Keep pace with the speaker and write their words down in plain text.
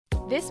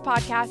This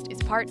podcast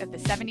is part of the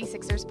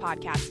 76ers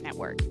Podcast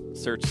Network.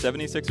 Search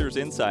 76ers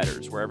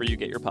Insiders wherever you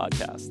get your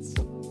podcasts.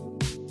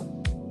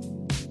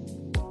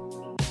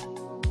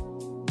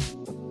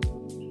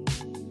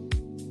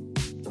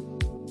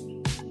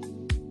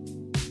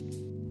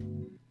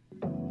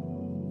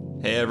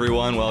 Hey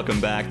everyone,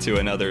 welcome back to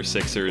another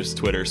Sixers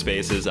Twitter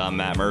Spaces. I'm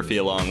Matt Murphy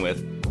along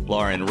with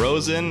Lauren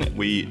Rosen.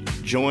 We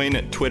join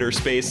Twitter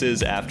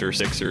Spaces after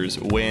Sixers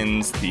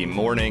wins the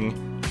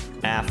morning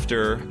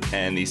after,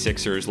 and the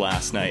Sixers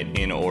last night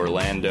in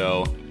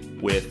Orlando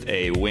with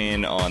a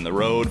win on the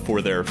road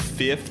for their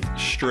fifth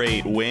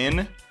straight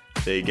win.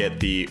 They get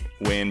the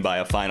win by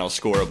a final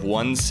score of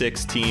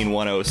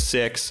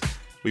 116-106.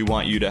 We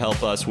want you to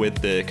help us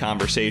with the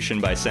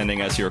conversation by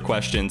sending us your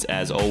questions.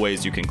 As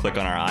always, you can click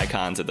on our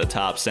icons at the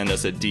top, send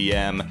us a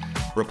DM,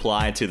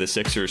 reply to the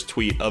Sixers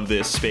tweet of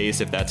this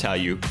space if that's how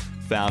you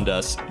found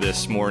us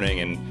this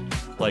morning. And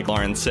like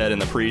Lauren said in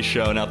the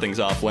pre-show, nothing's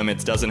off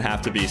limits. Doesn't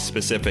have to be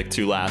specific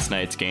to last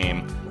night's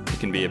game. It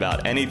can be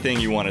about anything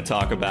you want to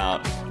talk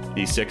about.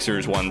 The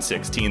Sixers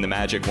 116, the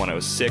Magic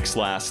 106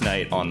 last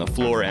night on the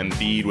floor.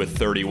 Embiid with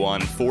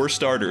 31, four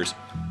starters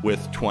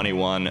with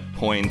 21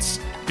 points.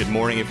 Good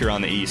morning if you're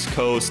on the East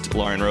Coast.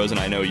 Lauren Rosen,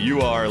 I know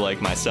you are,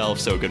 like myself,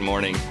 so good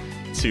morning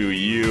to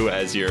you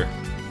as you're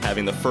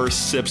having the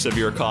first sips of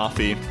your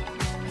coffee.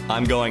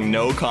 I'm going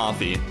no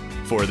coffee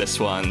for this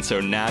one, so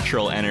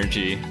natural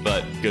energy,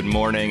 but good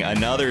morning.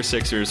 Another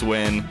Sixers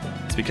win.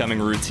 It's becoming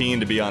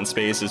routine to be on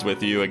Spaces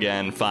with you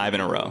again, 5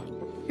 in a row.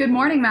 Good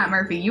morning, Matt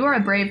Murphy. You are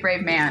a brave,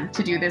 brave man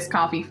to do this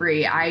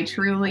coffee-free. I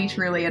truly,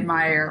 truly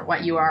admire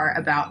what you are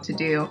about to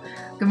do.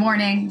 Good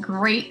morning.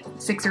 Great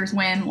Sixers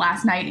win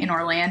last night in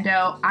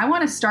Orlando. I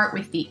want to start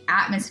with the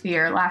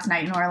atmosphere last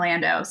night in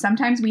Orlando.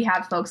 Sometimes we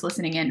have folks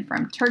listening in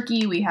from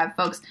Turkey. We have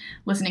folks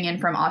listening in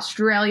from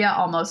Australia,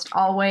 almost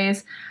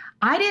always.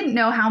 I didn't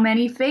know how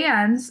many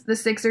fans the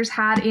Sixers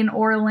had in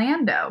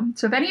Orlando.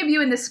 So if any of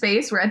you in this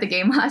space were at the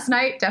game last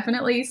night,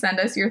 definitely send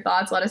us your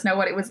thoughts. Let us know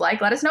what it was like.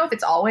 Let us know if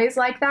it's always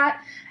like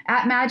that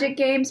at Magic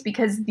games,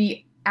 because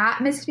the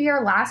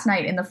atmosphere last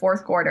night in the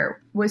fourth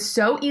quarter was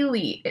so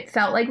elite. It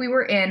felt like we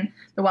were in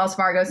the Wells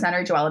Fargo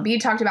Center. Joel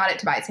Embiid talked about it.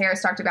 Tobias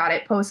Harris talked about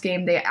it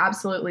post-game. They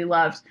absolutely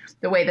loved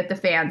the way that the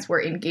fans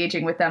were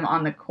engaging with them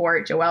on the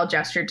court. Joel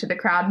gestured to the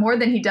crowd more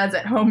than he does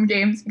at home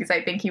games because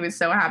I think he was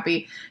so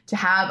happy to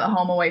have a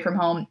home away from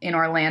home in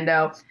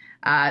Orlando.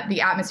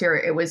 The atmosphere,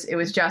 it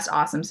was just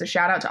awesome. So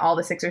shout out to all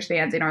the Sixers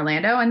fans in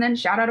Orlando, and then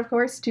shout out, of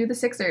course, to the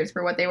Sixers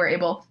for what they were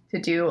able to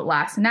do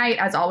last night.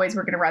 As always,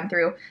 we're going to run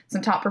through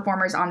some top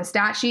performers on the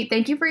stat sheet.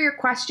 Thank you for your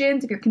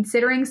questions. If you're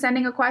considering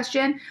sending a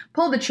question,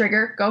 pull the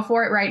trigger, go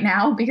for it right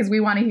now, because we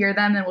want to hear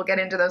them, and we'll get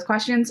into those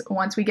questions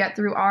once we get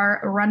through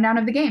our rundown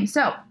of the game.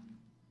 So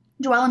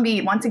Joel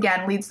Embiid, once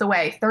again, leads the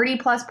way.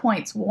 30-plus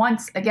points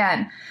once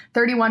again.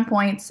 31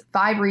 points,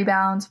 5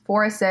 rebounds,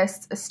 4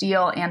 assists, a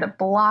steal, and a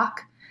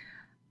block.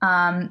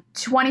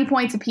 20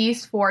 points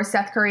apiece for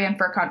Seth Curry and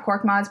Furkan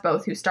Korkmaz,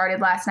 both who started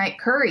last night.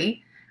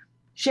 Curry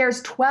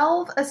shares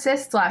 12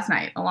 assists last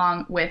night,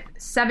 along with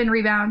 7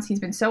 rebounds. He's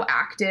been so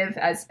active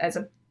as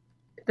a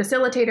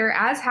facilitator,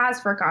 as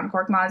has Furkan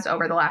Korkmaz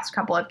over the last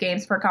couple of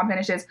games. Furkan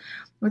finishes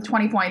with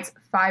 20 points,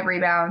 5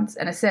 rebounds,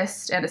 an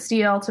assist, and a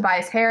steal.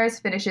 Tobias Harris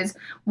finishes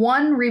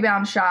 1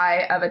 rebound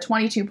shy of a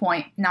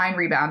 22-point,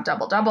 9-rebound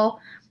double-double.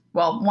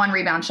 Well, 1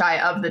 rebound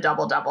shy of the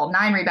double-double.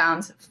 9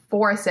 rebounds,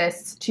 4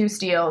 assists, 2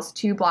 steals,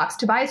 2 blocks.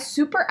 Tobias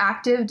super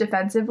active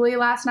defensively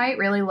last night.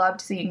 Really loved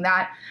seeing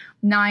that.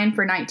 9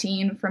 for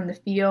 19 from the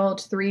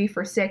field, 3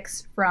 for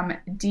 6 from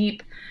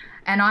deep.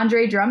 And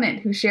Andre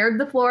Drummond, who shared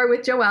the floor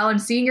with Joel. I'm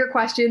seeing your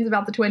questions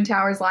about the Twin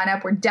Towers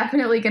lineup. We're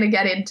definitely going to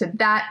get into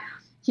that.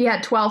 He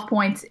had 12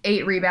 points,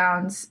 8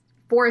 rebounds,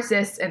 4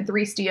 assists, and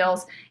 3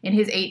 steals in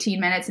his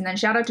 18 minutes. And then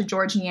shout out to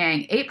George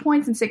Niang, 8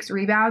 points and 6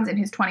 rebounds in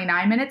his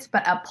 29 minutes,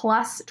 but a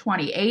plus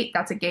 28.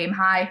 That's a game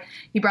high.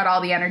 He brought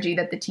all the energy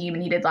that the team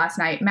needed last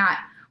night. Matt,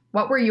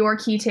 what were your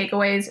key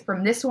takeaways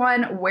from this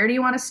one? Where do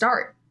you want to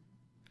start?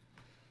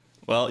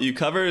 Well, you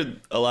covered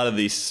a lot of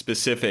these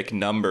specific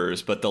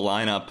numbers, but the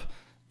lineup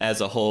as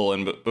a whole,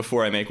 and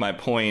before I make my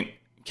point,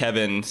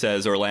 Kevin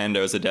says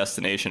Orlando is a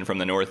destination from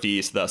the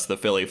Northeast, thus the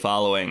Philly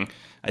following.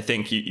 I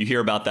think you hear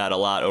about that a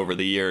lot over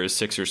the years.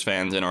 Sixers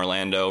fans in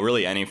Orlando,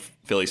 really any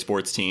Philly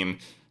sports team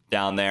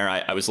down there.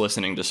 I was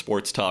listening to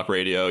sports talk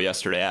radio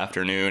yesterday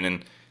afternoon,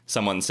 and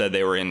someone said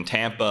they were in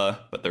Tampa,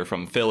 but they're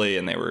from Philly,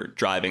 and they were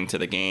driving to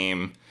the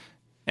game.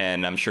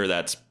 And I'm sure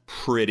that's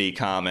pretty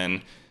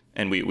common,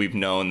 and we've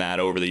known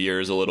that over the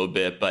years a little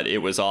bit, but it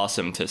was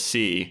awesome to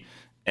see,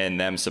 and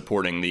them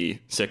supporting the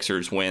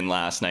Sixers win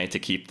last night to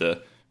keep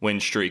the win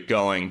streak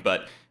going.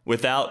 But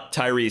without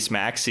Tyrese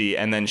Maxey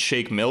and then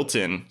Shake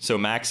Milton, so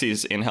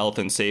Maxey's in health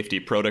and safety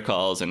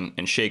protocols,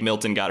 and Shake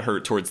Milton got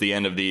hurt towards the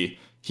end of the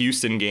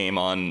Houston game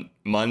on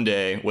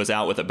Monday, was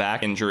out with a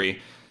back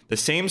injury. The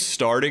same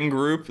starting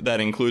group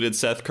that included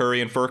Seth Curry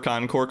and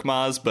Furkan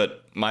Korkmaz,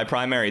 but my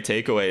primary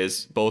takeaway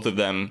is both of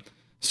them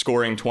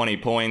scoring 20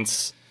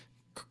 points.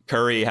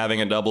 Curry having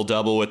a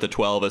double-double with the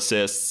 12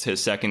 assists, his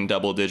second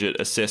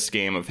double-digit assist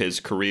game of his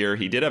career.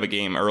 He did have a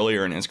game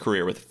earlier in his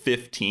career with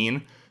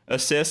 15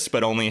 assists,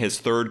 but only his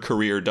third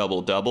career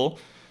double-double.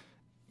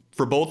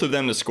 For both of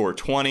them to score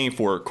 20,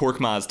 for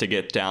Korkmaz to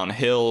get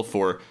downhill,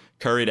 for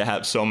Curry to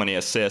have so many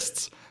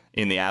assists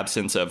in the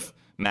absence of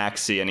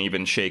Maxey and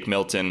even Shake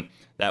Milton,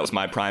 that was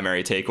my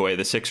primary takeaway.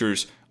 The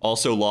Sixers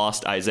also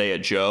lost Isaiah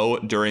Joe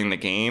during the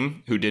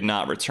game, who did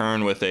not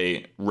return with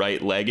a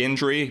right leg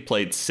injury. He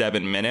played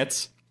 7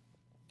 minutes.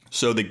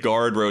 So the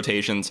guard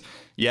rotations,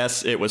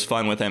 yes, it was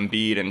fun with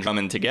Embiid and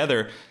Drummond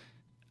together,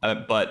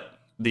 but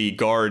the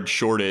guard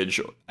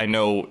shortage, I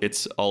know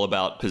it's all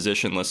about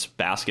positionless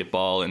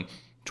basketball in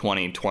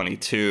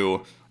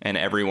 2022, and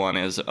everyone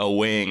is a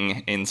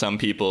wing in some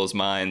people's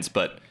minds,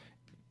 but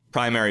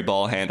primary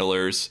ball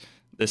handlers,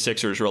 the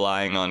Sixers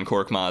relying on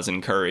Korkmaz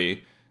and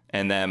Curry,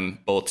 and them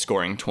both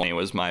scoring 20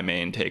 was my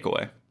main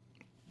takeaway.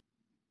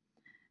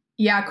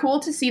 Yeah, cool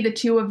to see the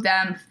two of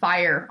them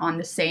fire on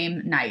the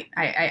same night.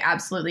 I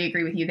absolutely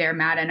agree with you there,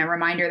 Matt. And a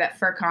reminder that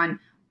Furkan,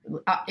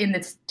 in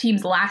the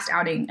team's last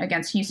outing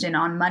against Houston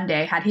on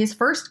Monday, had his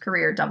first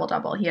career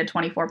double-double. He had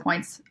 24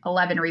 points,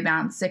 11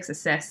 rebounds, 6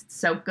 assists.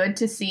 So good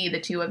to see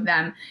the two of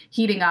them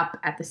heating up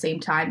at the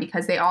same time,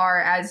 because they are,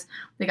 as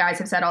the guys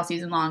have said all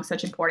season long,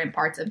 such important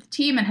parts of the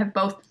team and have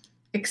both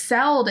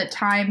excelled at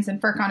times, and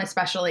Furkan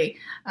especially,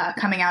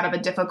 coming out of a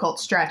difficult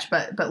stretch,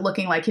 but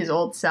looking like his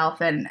old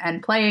self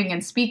and playing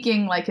and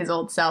speaking like his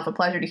old self. A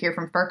pleasure to hear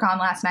from Furkan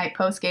last night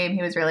post-game.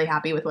 He was really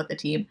happy with what the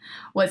team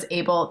was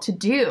able to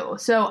do.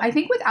 So I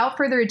think without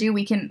further ado,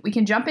 we can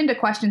jump into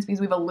questions,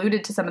 because we've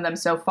alluded to some of them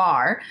so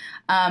far.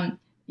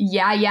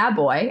 Yeah,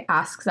 boy,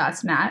 asks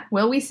us, Matt,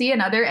 will we see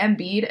another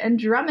Embiid and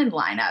Drummond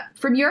lineup?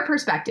 From your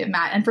perspective,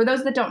 Matt, and for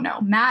those that don't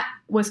know, Matt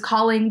was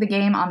calling the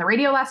game on the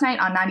radio last night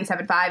on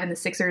 97.5 and the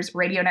Sixers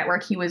radio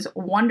network. He was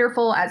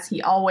wonderful, as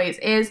he always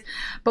is.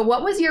 But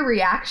what was your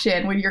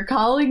reaction when you're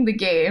calling the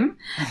game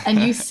and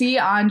you see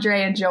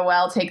Andre and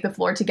Joel take the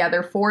floor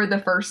together for the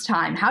first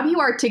time? How do you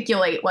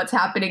articulate what's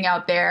happening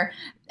out there,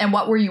 and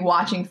what were you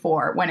watching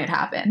for when it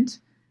happened?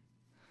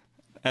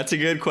 That's a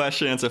good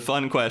question. It's a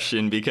fun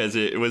question, because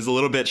it was a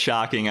little bit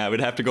shocking. I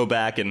would have to go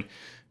back and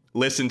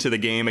listen to the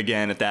game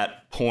again at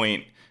that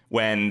point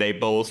when they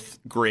both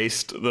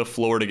graced the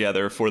floor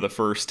together for the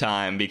first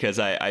time, because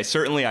I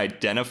certainly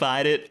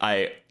identified it.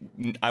 I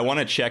want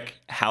to check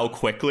how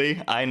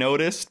quickly I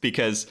noticed,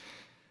 because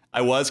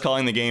I was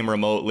calling the game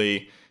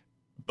remotely,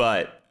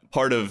 but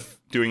part of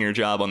doing your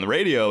job on the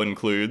radio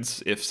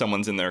includes, if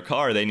someone's in their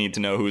car, they need to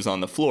know who's on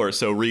the floor.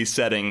 So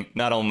resetting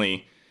not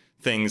only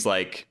things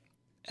like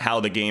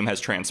how the game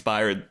has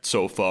transpired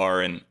so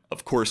far, and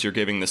of course you're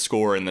giving the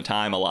score and the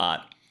time a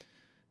lot.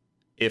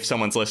 If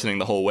someone's listening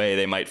the whole way,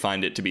 they might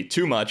find it to be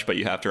too much, but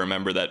you have to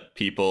remember that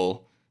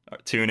people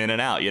tune in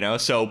and out,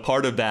 So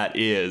part of that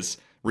is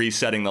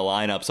resetting the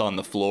lineups on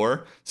the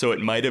floor. So it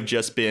might have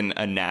just been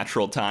a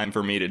natural time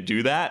for me to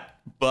do that.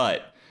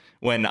 But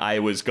when I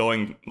was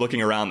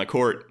looking around the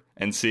court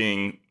and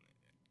seeing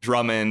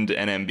Drummond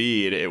and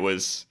Embiid, it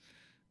was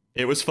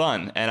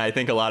fun. And I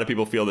think a lot of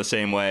people feel the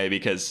same way,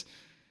 because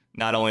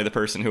not only the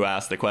person who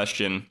asked the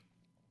question,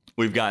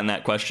 we've gotten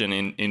that question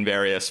in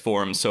various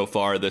forms so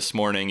far this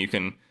morning. You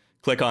can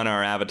click on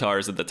our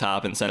avatars at the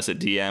top and send us a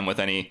DM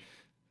with any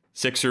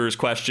Sixers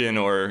question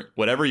or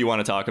whatever you want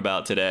to talk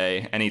about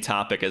today. Any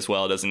topic as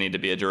well. It doesn't need to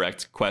be a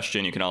direct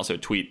question. You can also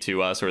tweet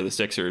to us or the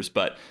Sixers.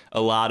 But a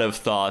lot of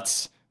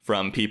thoughts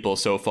from people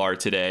so far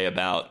today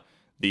about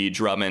the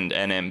Drummond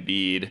and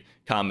Embiid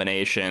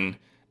combination.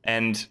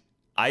 And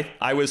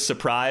I was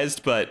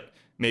surprised, but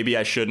maybe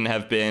I shouldn't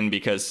have been,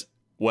 because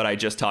what I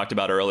just talked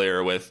about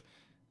earlier with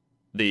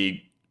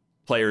the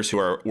players who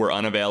were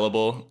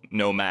unavailable,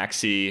 no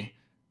Maxey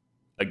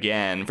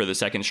again for the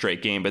second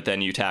straight game, but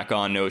then you tack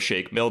on no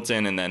Shake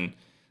Milton, and then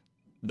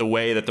the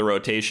way that the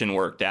rotation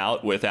worked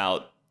out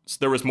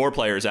there was more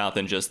players out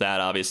than just that.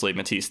 Obviously,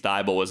 Matisse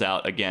Thybulle was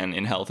out again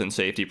in health and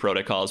safety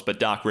protocols, but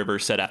Doc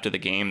Rivers said after the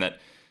game that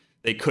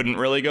they couldn't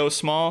really go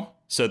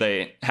small, so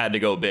they had to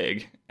go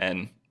big,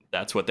 and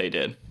that's what they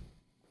did.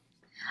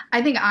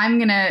 I think I'm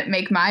going to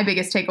make my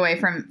biggest takeaway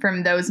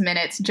from those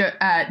minutes,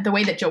 the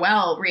way that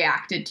Joel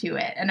reacted to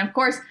it. And of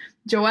course,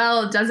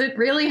 Joel doesn't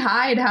really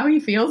hide how he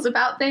feels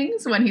about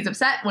things, when he's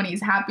upset, when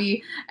he's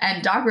happy.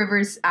 And Doc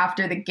Rivers,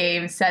 after the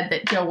game, said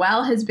that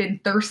Joel has been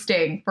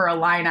thirsting for a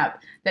lineup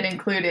that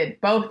included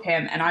both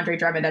him and Andre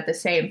Drummond at the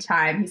same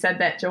time. He said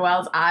that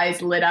Joel's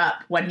eyes lit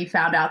up when he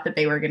found out that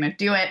they were going to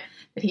do it,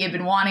 that he had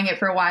been wanting it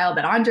for a while,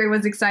 that Andre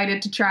was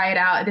excited to try it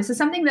out. This is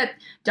something that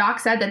Doc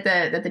said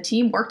that the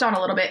team worked on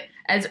a little bit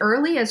as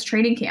early as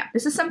training camp.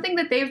 This is something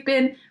that they've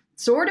been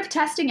sort of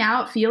testing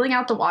out, feeling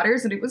out the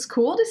waters, and it was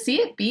cool to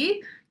see it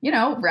be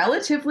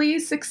relatively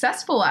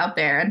successful out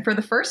there. And for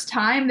the first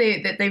time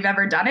that they've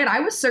ever done it,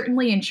 I was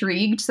certainly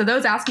intrigued. So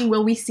those asking,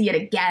 will we see it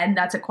again?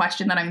 That's a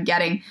question that I'm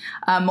getting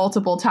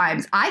multiple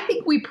times. I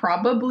think we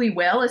probably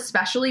will,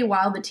 especially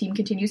while the team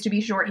continues to be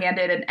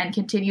shorthanded and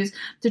continues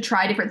to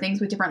try different things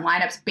with different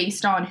lineups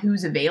based on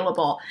who's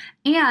available.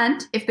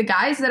 And if the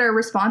guys that are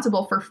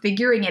responsible for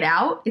figuring it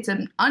out, it's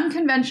an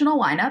unconventional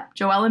lineup,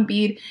 Joel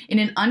Embiid in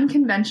an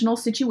unconventional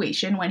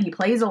situation when he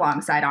plays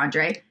alongside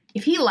Andre.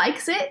 If he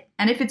likes it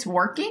and if it's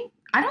working,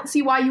 I don't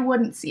see why you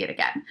wouldn't see it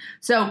again.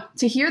 So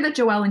to hear that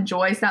Joel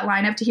enjoys that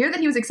lineup, to hear that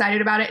he was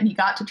excited about it and he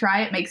got to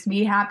try it makes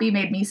me happy,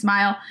 made me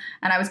smile.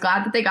 And I was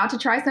glad that they got to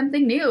try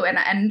something new. And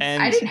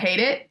I didn't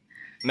hate it.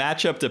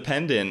 Matchup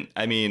dependent.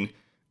 I mean,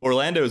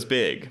 Orlando's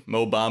big.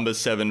 Mo Bamba's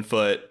 7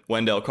 foot.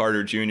 Wendell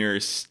Carter Jr.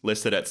 is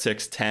listed at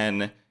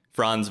 6'10".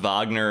 Franz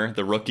Wagner,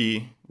 the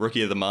rookie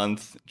of the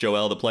month.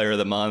 Joel, the player of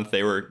the month.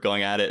 They were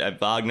going at it.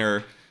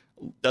 Wagner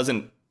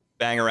doesn't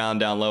bang around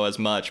down low as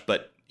much,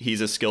 but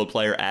he's a skilled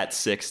player at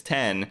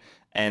 6'10",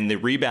 and the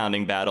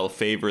rebounding battle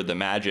favored the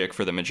Magic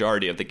for the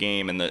majority of the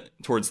game. And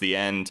towards the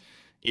end,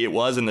 it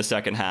was in the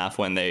second half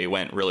when they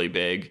went really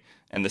big,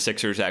 and the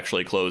Sixers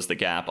actually closed the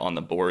gap on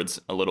the boards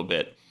a little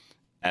bit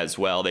as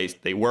well.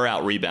 They were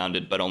out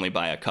rebounded, but only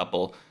by a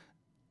couple.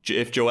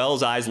 If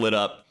Joel's eyes lit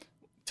up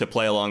to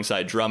play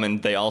alongside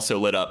Drummond, they also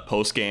lit up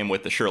post game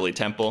with the Shirley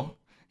Temple.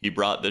 He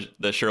brought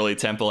the Shirley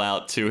Temple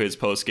out to his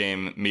post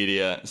game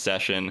media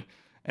session.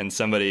 And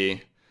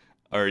somebody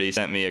already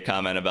sent me a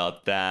comment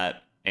about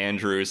that.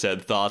 Andrew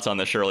said, thoughts on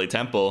the Shirley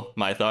Temple.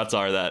 My thoughts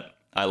are that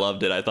I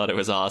loved it. I thought it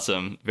was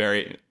awesome.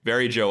 Very,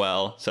 very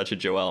Joel. Such a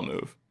Joel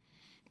move.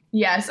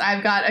 Yes,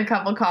 I've got a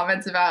couple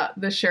comments about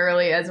the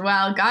Shirley as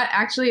well. Got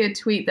actually a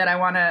tweet that I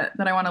want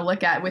to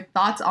look at with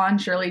thoughts on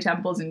Shirley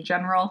Temples in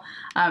general.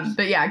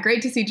 But yeah,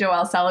 great to see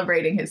Joel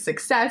celebrating his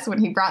success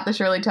when he brought the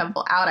Shirley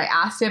Temple out. I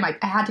asked him, I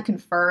had to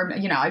confirm,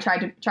 I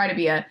try to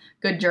be a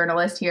good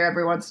journalist here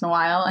every once in a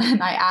while,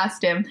 and I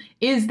asked him,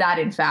 is that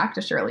in fact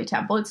a Shirley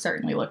Temple? It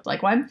certainly looked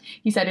like one.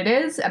 He said it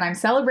is, and I'm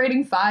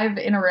celebrating 5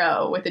 in a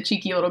row with a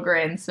cheeky little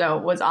grin. So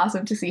it was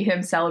awesome to see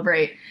him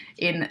celebrate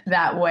in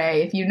that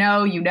way. If you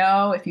know,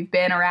 if you've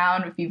been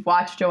around, if you've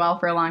watched Joel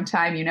for a long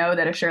time, you know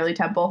that a Shirley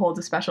Temple holds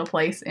a special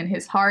place in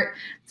his heart.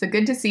 So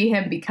good to see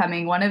him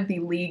becoming one of the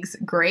league's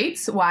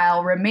greats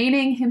while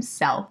remaining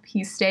himself.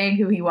 He's staying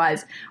who he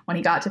was when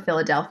he got to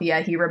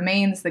Philadelphia. He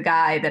remains the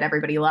guy that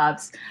everybody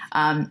loves.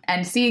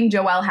 And seeing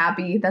Joel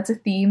happy, that's a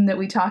theme that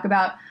we talk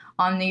about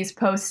on these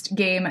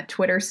post-game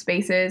Twitter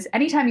spaces.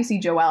 Anytime you see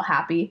Joel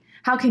happy,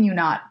 how can you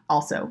not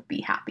also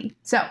be happy?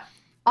 So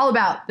all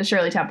about the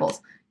Shirley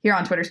Temples here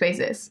on Twitter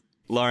Spaces.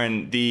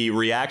 Lauren, the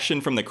reaction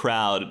from the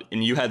crowd,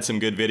 and you had some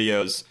good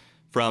videos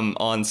from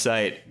on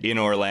site in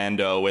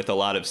Orlando with a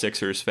lot of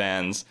Sixers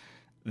fans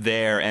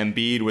there.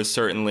 Embiid was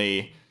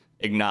certainly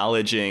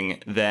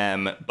acknowledging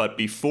them. But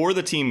before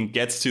the team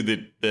gets to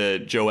the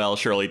Joel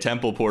Shirley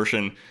Temple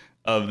portion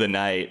of the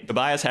night,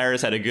 Tobias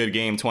Harris had a good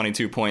game,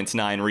 22 points,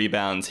 9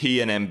 rebounds. He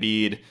and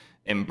Embiid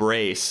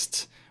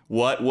embraced.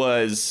 What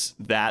was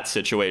that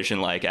situation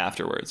like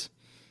afterwards?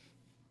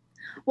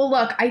 Well,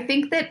 look, I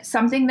think that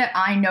something that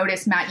I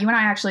noticed, Matt, you and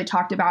I actually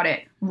talked about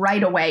it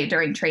right away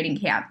during training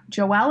camp.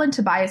 Joel and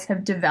Tobias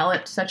have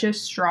developed such a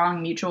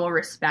strong mutual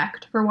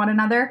respect for one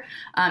another.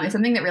 It's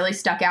something that really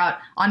stuck out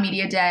on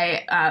media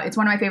day. It's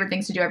one of my favorite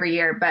things to do every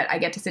year, but I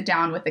get to sit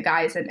down with the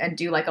guys and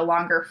do like a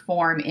longer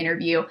form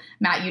interview.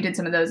 Matt, you did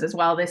some of those as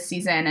well this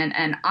season,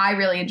 and I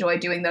really enjoy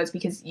doing those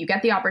because you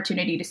get the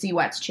opportunity to see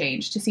what's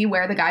changed, to see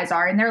where the guys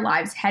are in their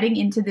lives heading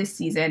into this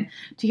season,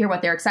 to hear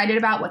what they're excited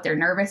about, what they're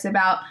nervous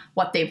about,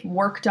 what they've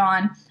worked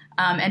on.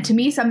 And to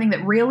me, something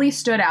that really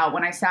stood out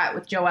when I sat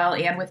with Joel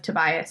and with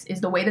Tobias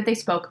is the way that they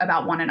spoke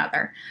about one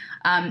another.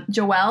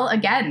 Joel,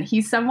 again,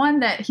 he's someone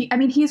that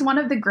he's one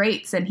of the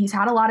greats, and he's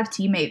had a lot of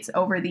teammates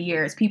over the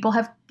years. People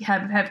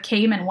have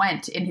came and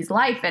went in his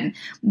life and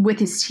with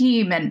his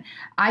team. And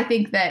I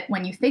think that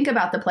when you think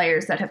about the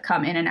players that have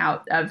come in and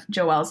out of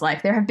Joel's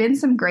life, there have been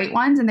some great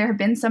ones, and there have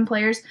been some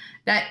players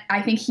that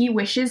I think he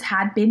wishes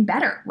had been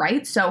better,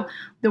 right? So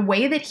the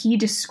way that he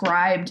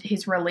described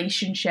his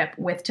relationship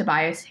with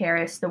Tobias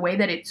Harris, the way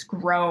that it's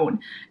grown,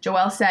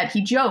 Joel said,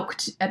 he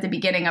joked at the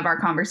beginning of our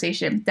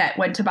conversation that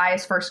when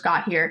Tobias first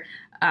got here,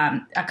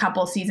 a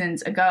couple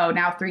seasons ago,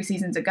 now 3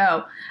 seasons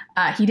ago,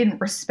 he didn't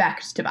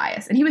respect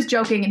Tobias. And he was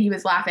joking and he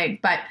was laughing,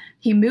 but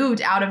he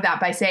moved out of that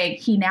by saying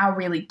he now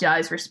really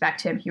does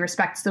respect him. He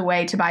respects the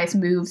way Tobias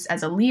moves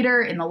as a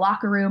leader in the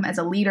locker room, as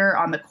a leader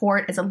on the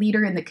court, as a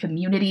leader in the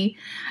community.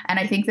 And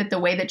I think that the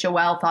way that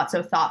Joel thought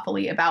so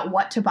thoughtfully about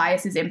what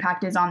Tobias's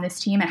impact is on this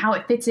team and how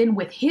it fits in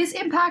with his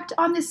impact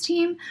on this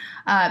team,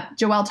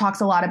 Joel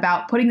talks a lot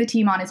about putting the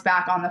team on his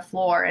back on the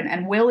floor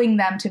and willing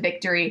them to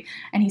victory.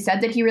 And he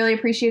said that he really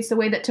appreciates the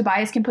way that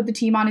Tobias can put the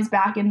team on his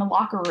back in the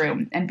locker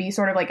room and be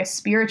sort of like a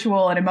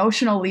spiritual and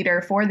emotional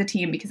leader for the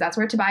team, because that's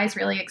where Tobias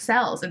really excels.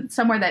 And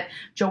somewhere that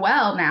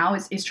Joel now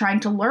is trying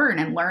to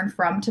learn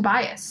from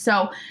Tobias.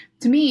 So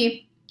to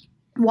me,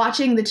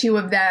 watching the two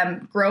of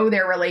them grow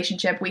their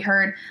relationship, we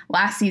heard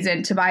last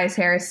season Tobias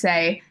Harris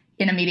say,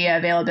 in a media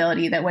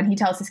availability that when he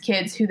tells his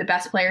kids who the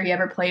best player he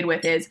ever played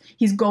with is,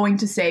 he's going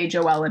to say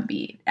Joel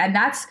Embiid. And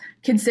that's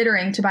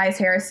considering Tobias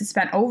Harris has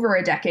spent over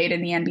a decade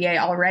in the NBA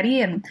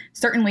already and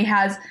certainly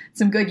has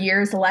some good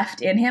years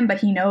left in him, but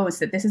he knows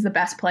that this is the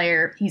best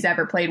player he's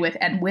ever played with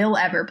and will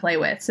ever play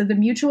with. So the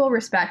mutual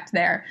respect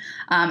there.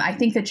 I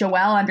think that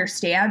Joel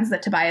understands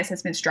that Tobias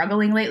has been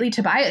struggling lately.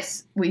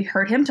 Tobias, we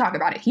heard him talk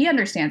about it. He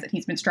understands that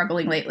he's been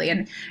struggling lately.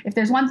 And if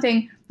there's one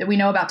thing that we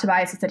know about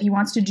Tobias, is that he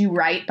wants to do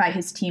right by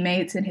his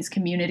teammates and his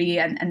community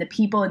and the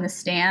people in the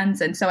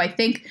stands. And so I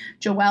think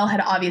Joel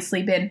had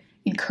obviously been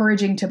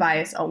encouraging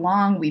Tobias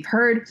along. We've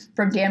heard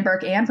from Dan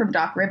Burke and from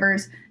Doc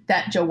Rivers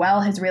that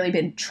Joel has really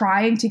been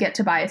trying to get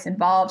Tobias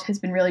involved, has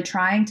been really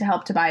trying to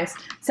help Tobias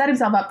set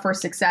himself up for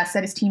success,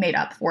 set his teammate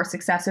up for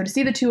success. So to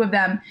see the two of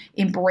them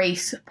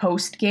embrace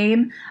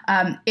post-game,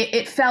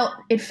 it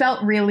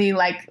felt really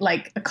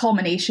like a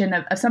culmination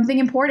of something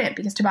important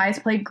because Tobias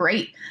played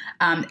great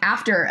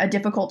after a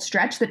difficult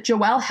stretch that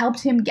Joel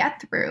helped him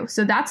get through.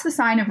 So that's the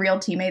sign of real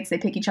teammates. They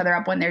pick each other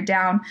up when they're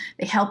down.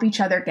 They help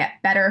each other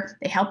get better.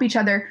 They help each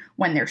other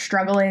when they're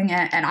struggling.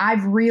 And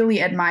I've really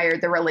admired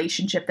the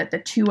relationship that the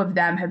two of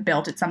them have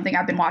built. It's something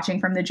I've been watching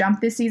from the jump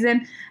this season,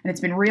 and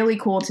it's been really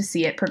cool to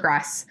see it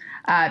progress.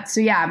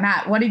 So yeah,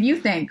 Matt, what did you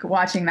think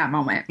watching that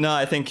moment? No,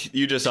 I think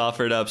you just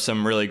offered up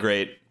some really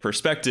great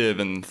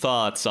perspective and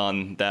thoughts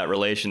on that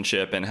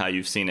relationship and how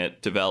you've seen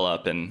it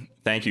develop, and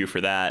thank you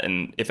for that.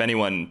 And if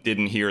anyone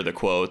didn't hear the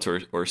quotes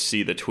or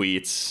see the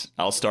tweets,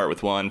 I'll start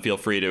with one. Feel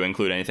free to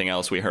include anything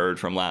else we heard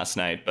from last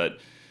night, but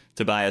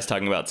Tobias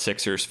talking about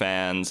Sixers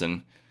fans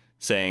and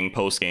saying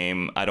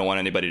post-game, I don't want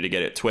anybody to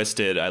get it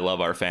twisted. I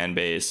love our fan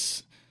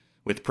base.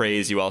 With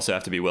praise, you also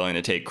have to be willing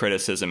to take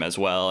criticism as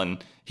well.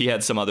 And he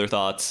had some other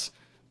thoughts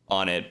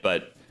on it,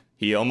 but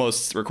he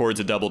almost records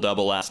a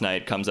double-double last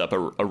night, comes up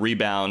a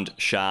rebound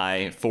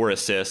shy, 4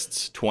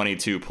 assists,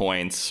 22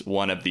 points,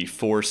 one of the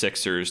 4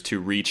 Sixers to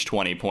reach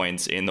 20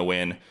 points in the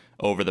win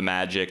over the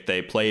Magic.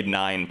 They played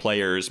 9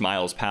 players,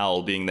 Miles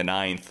Powell being the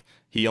 9th.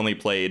 He only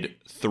played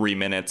 3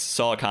 minutes.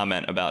 Saw a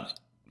comment about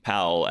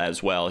Powell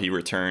as well. He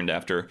returned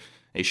after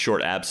a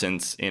short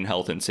absence in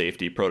health and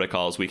safety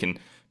protocols. We can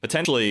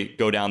potentially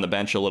go down the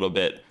bench a little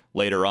bit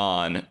later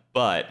on,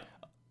 but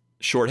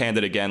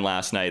shorthanded again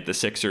last night. The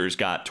Sixers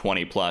got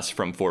 20 plus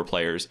from 4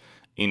 players,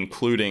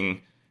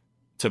 including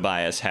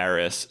Tobias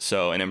Harris.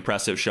 So an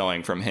impressive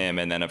showing from him.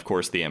 And then, of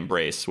course, the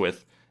embrace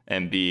with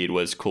Embiid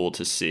was cool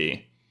to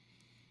see.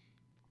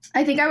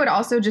 I think I would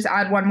also just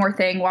add one more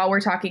thing while we're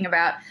talking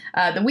about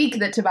the week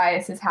that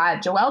Tobias has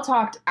had. Joel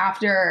talked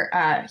after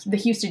the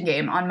Houston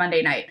game on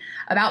Monday night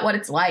about what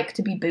it's like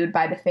to be booed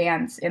by the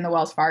fans in the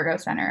Wells Fargo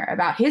Center,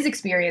 about his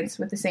experience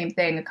with the same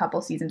thing a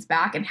couple seasons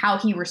back and how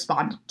he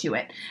responded to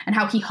it, and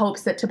how he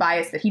hopes that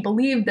he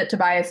believed that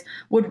Tobias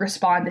would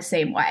respond the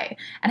same way.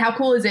 And how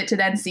cool is it to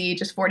then see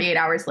just 48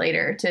 hours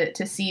later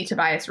to see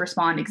Tobias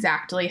respond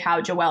exactly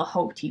how Joel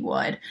hoped he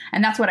would.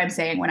 And that's what I'm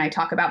saying when I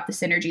talk about the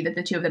synergy that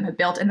the two of them have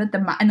built and that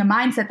the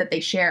mindset that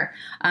they share.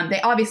 They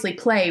obviously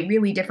play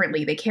really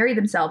differently. They carry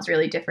themselves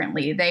really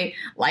differently. They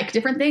like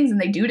different things and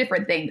they do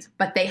different things,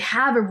 but they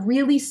have a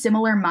really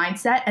similar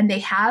mindset, and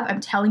I'm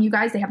telling you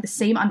guys, they have the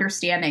same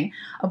understanding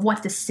of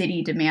what the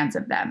city demands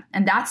of them.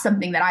 And that's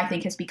something that I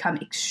think has become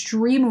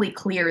extremely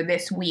clear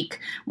this week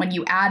when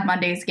you add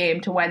Monday's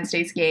game to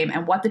Wednesday's game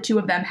and what the two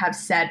of them have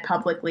said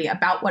publicly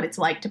about what it's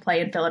like to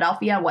play in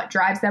Philadelphia, what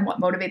drives them,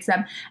 what motivates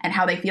them, and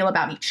how they feel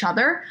about each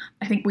other.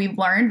 I think we've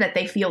learned that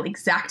they feel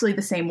exactly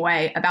the same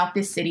way about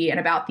this city and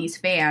about these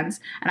fans.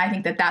 And I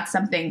think that that's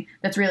something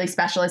that's really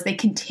special as they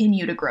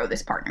continue to grow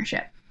this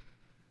partnership.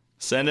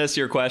 Send us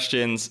your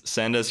questions.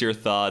 Send us your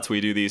thoughts. We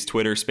do these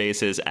Twitter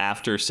spaces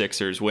after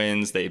Sixers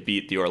wins. They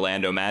beat the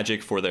Orlando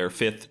Magic for their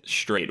 5th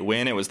straight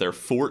win. It was their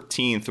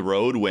 14th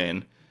road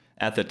win.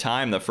 At the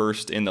time, the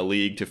first in the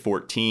league to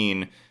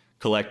 14,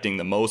 collecting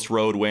the most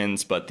road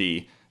wins, but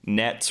the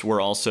Nets were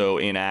also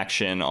in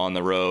action on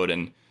the road,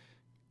 and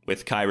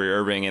with Kyrie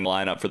Irving in the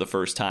lineup for the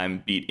first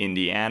time, beat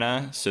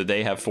Indiana. So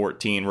they have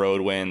 14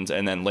 road wins.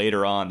 And then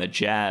later on, the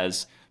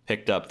Jazz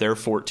picked up their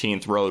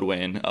 14th road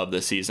win of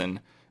the season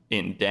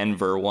in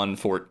Denver,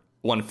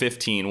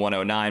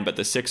 115-109. But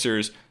the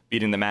Sixers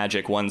beating the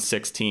Magic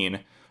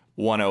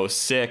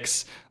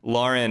 116-106.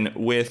 Lauren,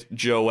 with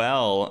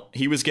Joel,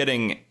 he was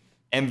getting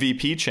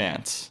MVP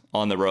chants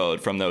on the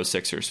road from those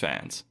Sixers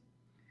fans.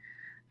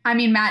 I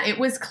mean, Matt, it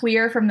was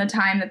clear from the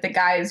time that the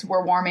guys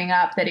were warming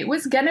up that it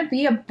was going to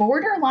be a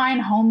borderline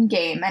home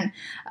game. And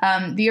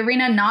the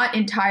arena not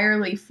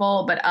entirely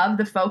full, but of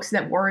the folks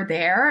that were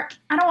there,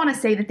 I don't want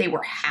to say that they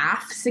were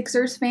half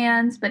Sixers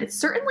fans, but it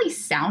certainly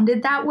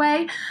sounded that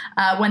way.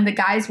 When the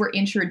guys were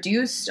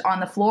introduced on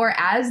the floor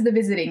as the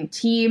visiting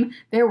team,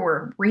 there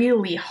were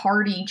really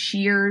hearty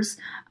cheers.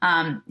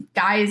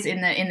 Guys in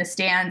the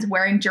stands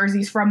wearing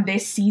jerseys from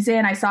this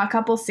season. I saw a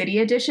couple city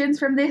editions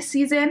from this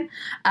season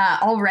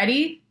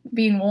already.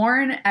 being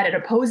worn at an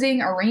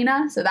opposing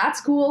arena, so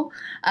that's cool.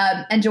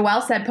 And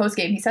Joel said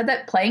post-game, he said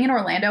that playing in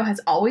Orlando has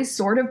always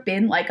sort of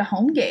been like a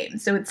home game.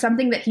 So it's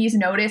something that he's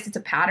noticed. It's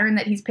a pattern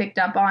that he's picked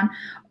up on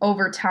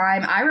over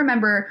time. I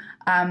remember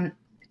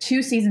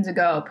 2 seasons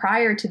ago,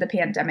 prior to the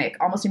pandemic,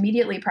 almost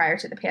immediately prior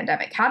to the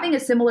pandemic, having a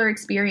similar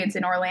experience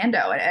in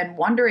Orlando and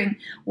wondering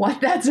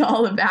what that's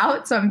all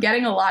about. So I'm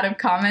getting a lot of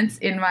comments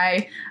in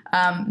my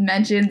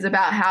mentions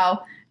about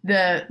how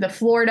the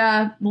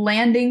Florida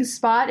landing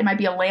spot, it might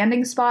be a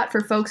landing spot for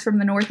folks from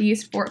the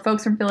Northeast, for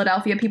folks from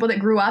Philadelphia, people that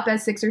grew up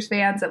as Sixers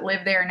fans that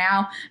live there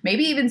now,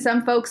 maybe even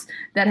some folks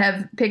that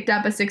have picked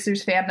up a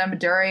Sixers fandom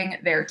during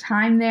their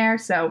time there.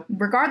 So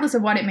regardless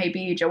of what it may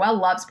be, Joel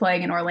loves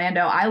playing in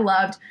Orlando. I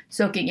loved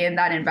soaking in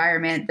that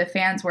environment. The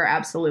fans were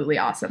absolutely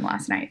awesome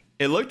last night.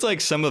 It looked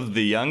like some of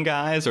the young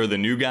guys, or the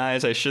new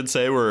guys, I should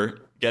say, were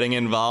getting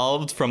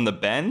involved from the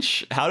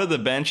bench. How did the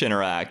bench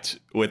interact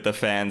with the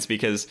fans?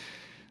 Because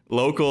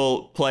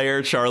local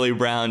player Charlie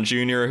Brown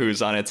Jr.,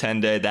 who's on a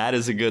 10-day, that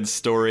is a good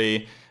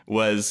story,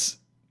 was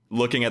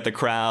looking at the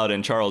crowd,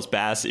 and Charles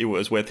Bassey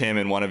was with him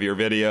in one of your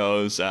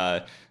videos.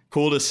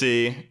 Cool to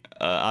see.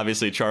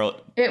 Obviously,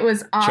 it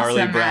was awesome,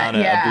 Charlie Brown,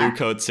 yeah. a Blue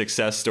Coat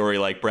success story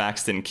like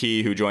Braxton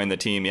Key, who joined the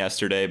team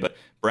yesterday, but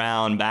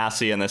Brown,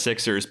 Bassey, and the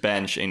Sixers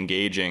bench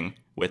engaging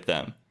with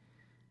them.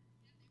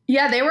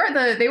 Yeah, they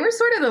were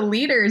sort of the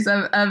leaders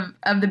of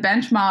the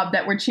bench mob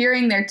that were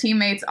cheering their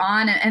teammates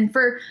on. And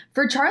for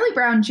Charlie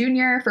Brown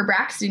Jr., for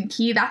Braxton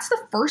Key, that's the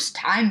first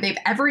time they've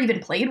ever even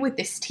played with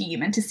this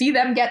team. And to see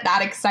them get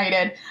that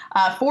excited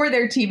for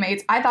their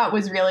teammates, I thought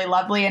was really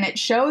lovely. And it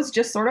shows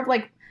just sort of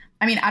like,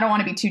 I mean, I don't want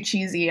to be too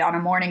cheesy on a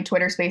morning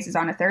Twitter Spaces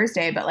on a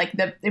Thursday, but like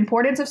the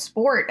importance of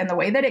sport and the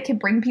way that it can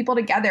bring people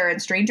together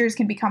and strangers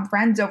can become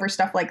friends over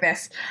stuff like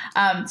this.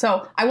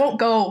 So I won't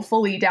go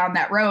fully down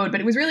that road,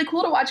 but it was really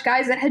cool to watch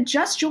guys that had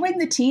just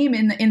joined the team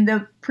in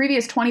the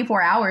previous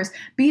 24 hours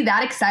be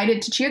that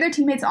excited to cheer their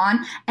teammates on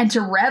and to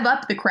rev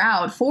up the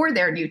crowd for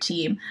their new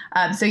team.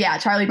 So yeah,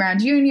 Charlie Brown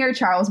Jr.,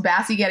 Charles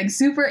Bassey getting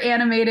super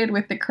animated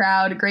with the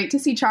crowd. Great to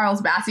see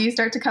Charles Bassey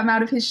start to come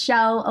out of his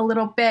shell a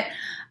little bit.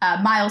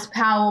 Myles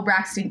Powell,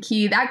 Braxton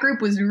Key, that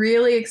group was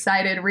really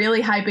excited,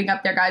 really hyping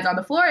up their guys on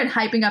the floor and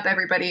hyping up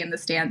everybody in the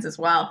stands as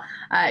well.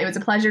 It was a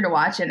pleasure to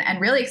watch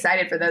and really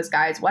excited for those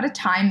guys. What a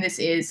time this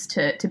is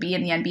to be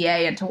in the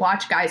NBA and to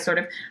watch guys sort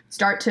of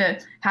start to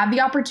have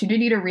the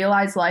opportunity to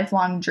realize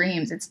lifelong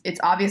dreams. It's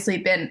obviously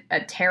been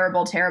a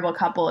terrible, terrible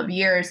couple of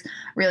years,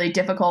 really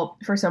difficult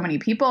for so many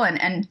people.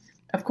 And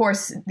of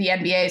course, the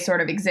NBA sort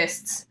of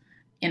exists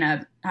in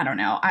a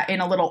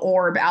little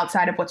orb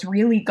outside of what's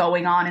really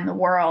going on in the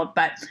world.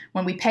 But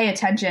when we pay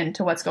attention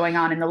to what's going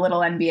on in the little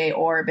NBA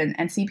orb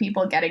and see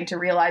people getting to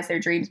realize their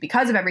dreams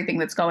because of everything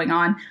that's going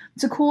on,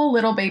 it's a cool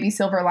little baby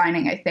silver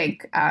lining, I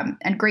think.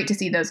 And great to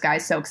see those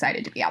guys so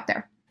excited to be out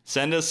there.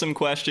 Send us some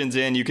questions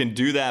in. You can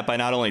do that by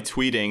not only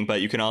tweeting,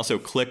 but you can also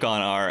click on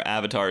our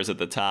avatars at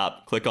the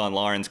top. Click on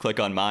Lauren's, click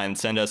on mine,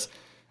 send us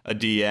a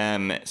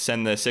DM,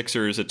 send the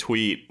Sixers a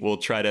tweet. We'll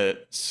try to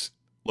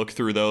look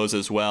through those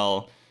as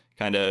well,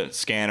 kind of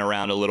scan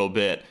around a little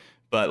bit.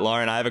 But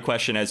Lauren, I have a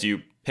question as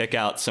you pick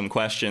out some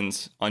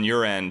questions on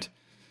your end.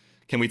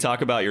 Can we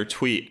talk about your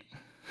tweet?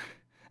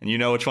 And you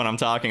know which one I'm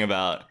talking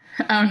about.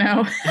 Oh,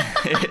 no.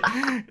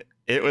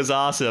 It was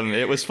awesome.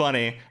 It was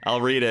funny. I'll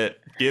read it.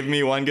 Give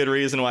me one good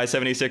reason why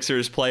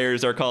 76ers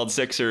players are called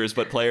Sixers,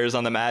 but players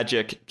on the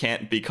Magic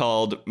can't be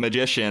called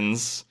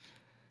magicians.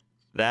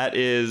 That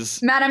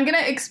is... Matt, I'm going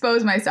to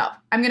expose myself.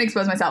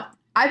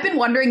 I've been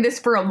wondering this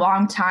for a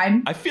long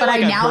time. I feel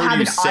like I've heard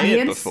you say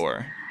it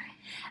before.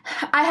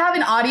 I have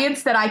an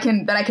audience that I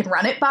can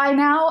run it by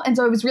now, and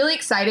so I was really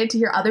excited to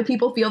hear other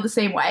people feel the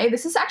same way.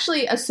 This is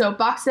actually a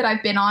soapbox that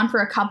I've been on for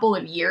a couple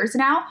of years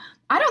now.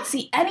 I don't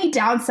see any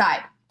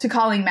downside to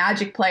calling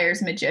Magic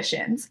players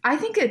magicians. I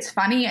think it's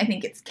funny. I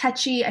think it's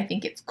catchy. I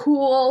think it's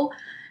cool.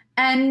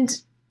 And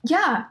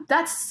yeah,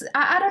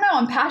 I don't know.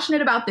 I'm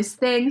passionate about this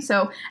thing.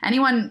 So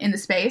anyone in the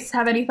space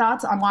have any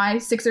thoughts on why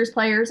Sixers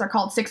players are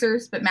called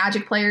Sixers, but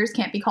Magic players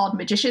can't be called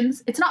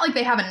magicians? It's not like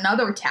they have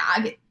another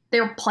tag.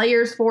 They're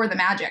players for the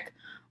Magic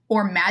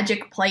or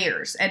Magic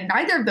players. And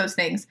neither of those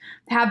things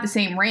have the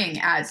same ring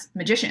as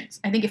magicians.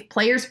 I think if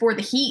players for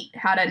the Heat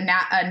had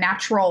a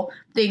natural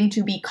thing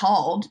to be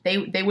called, they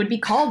would be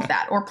called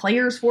that. Or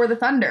players for the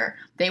Thunder,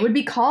 they would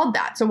be called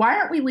that. So why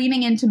aren't we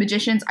leaning into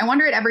magicians? I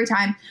wonder it every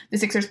time the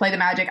Sixers play the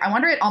Magic. I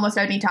wonder it almost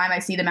any time I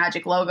see the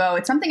Magic logo.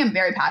 It's something I'm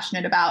very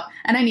passionate about,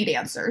 and I need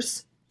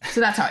answers. So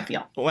that's how I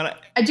feel.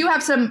 I do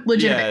have some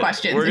legitimate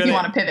questions if you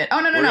want to pivot. Oh,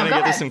 no, go ahead. We're going to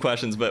get to some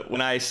questions, but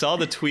when I saw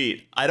the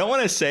tweet, I don't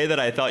want to say that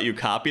I thought you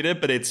copied it,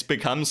 but it's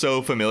become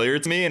so familiar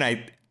to me,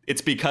 and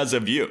it's because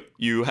of you.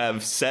 You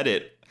have said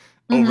it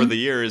over the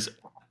years,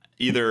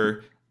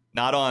 either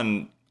not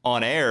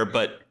on air,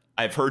 but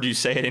I've heard you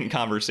say it in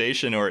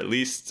conversation or at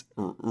least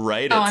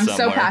write it somewhere. I'm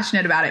so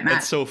passionate about it, Matt.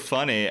 It's so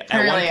funny.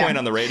 At one point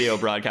on the radio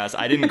broadcast,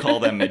 I didn't call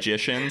them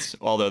magicians,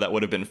 although that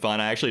would have been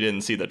fun. I actually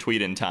didn't see the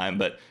tweet in time,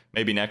 but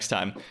maybe next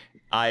time.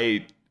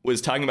 I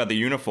was talking about the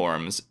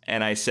uniforms,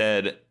 and I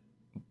said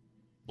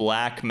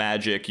Black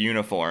Magic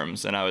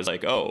uniforms. And I was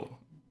like, oh,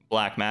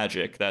 Black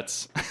Magic,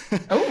 that's...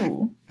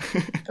 Oh.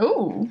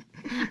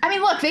 I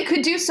mean, look, they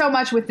could do so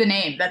much with the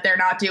name that they're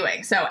not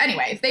doing. So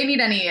anyway, if they need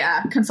any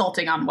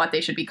consulting on what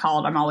they should be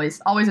called, I'm always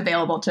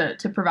available to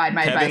provide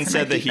my advice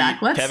and my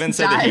feedback. Kevin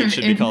said the Heat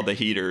should be called the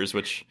Heaters,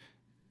 which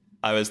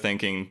I was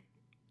thinking...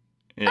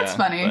 Yeah, that's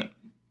funny. But...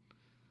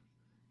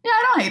 Yeah,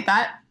 I don't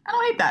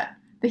hate that.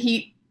 The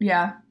Heat,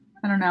 yeah,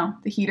 I don't know.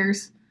 The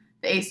Heaters,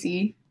 the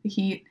AC, the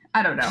Heat,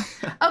 I don't know.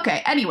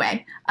 Okay,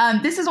 anyway,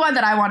 this is one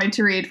that I wanted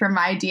to read from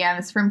my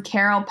DMs from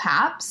Carol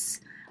Paps.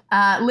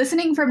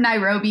 Listening from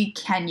Nairobi,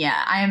 Kenya.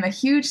 I am a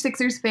huge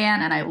Sixers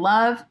fan and I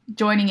love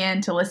joining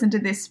in to listen to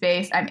this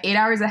space. I'm 8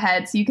 hours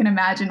ahead, so you can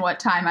imagine what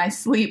time I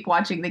sleep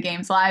watching the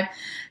games live.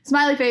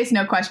 Smiley face,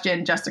 no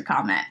question, just a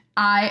comment.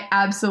 I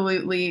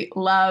absolutely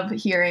love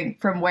hearing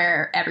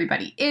where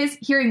everybody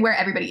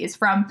is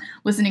from,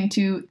 listening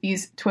to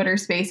these Twitter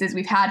spaces.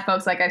 We've had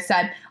folks, like I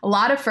said, a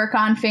lot of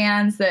Furcon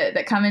fans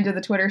that come into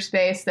the Twitter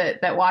space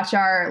that watch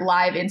our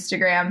live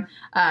Instagram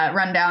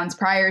rundowns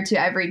prior to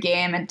every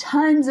game, and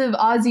tons of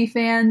Aussie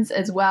fans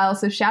as well.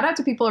 So shout out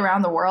to people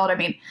around the world. I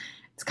mean,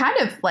 it's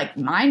kind of like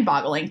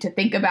mind-boggling to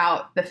think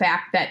about the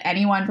fact that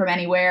anyone from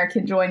anywhere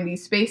can join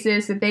these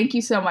spaces. So thank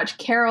you so much,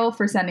 Carol,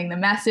 for sending the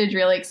message.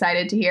 Really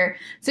excited to hear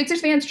Sixers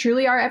fans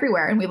truly are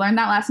everywhere, and we learned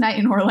that last night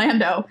in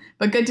Orlando.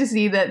 But good to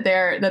see that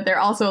they're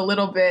also a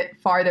little bit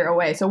farther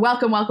away. So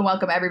welcome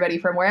everybody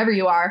from wherever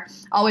you are.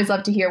 Always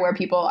love to hear where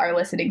people are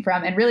listening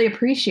from, and really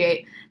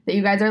appreciate that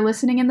you guys are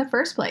listening in the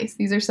first place.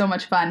 These are so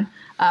much fun.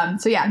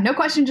 So yeah, no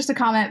question, just a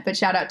comment. But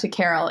shout out to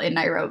Carol in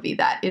Nairobi.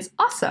 That is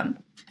awesome.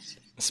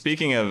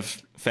 Speaking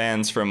of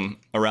fans from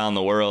around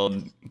the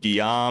world,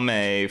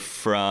 Guillaume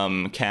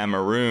from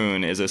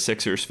Cameroon is a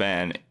Sixers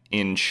fan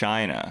in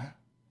China,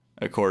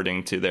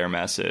 according to their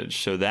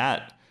message. So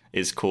that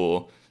is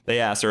cool. They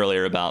asked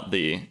earlier about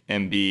the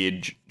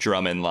Embiid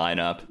Drummond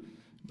lineup,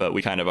 but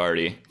we kind of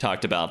already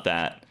talked about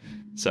that.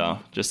 So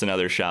just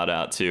another shout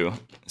out to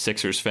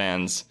Sixers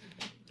fans.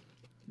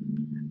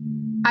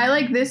 I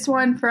like this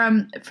one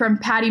from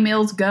Patty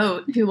Mills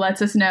Goat, who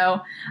lets us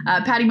know.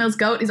 Patty Mills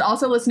Goat is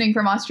also listening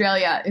from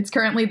Australia. It's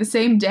currently the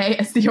same day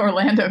as the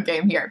Orlando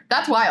game here.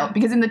 That's wild,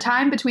 because in the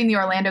time between the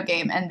Orlando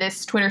game and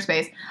this Twitter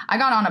space, I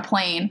got on a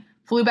plane,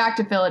 flew back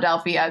to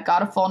Philadelphia,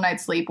 got a full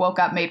night's sleep, woke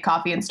up, made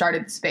coffee, and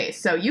started the space.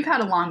 So you've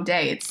had a long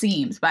day, it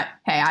seems, but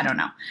hey, I don't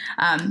know.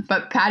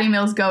 But Patty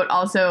Mills Goat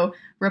also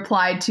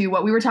replied to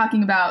what we were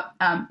talking about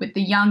with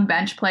the young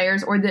bench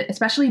players, or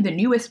especially the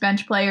newest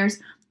bench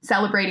players,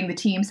 celebrating the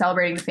team,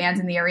 celebrating the fans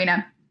in the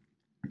arena.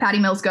 Patty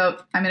Mills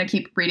Goat, I'm going to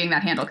keep reading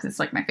that handle because it's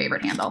like my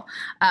favorite handle,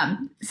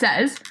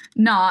 says,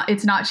 "Nah,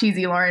 it's not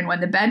cheesy, Lauren.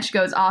 When the bench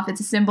goes off, it's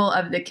a symbol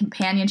of the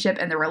companionship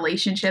and the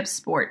relationships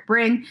sport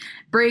bring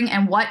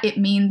and what it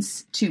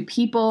means to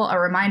people. A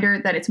reminder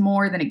that it's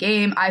more than a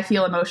game. I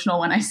feel emotional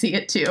when I see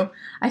it too."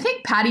 I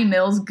think Patty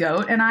Mills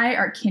Goat and I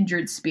are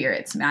kindred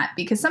spirits, Matt,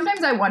 because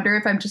sometimes I wonder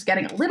if I'm just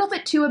getting a little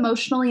bit too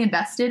emotionally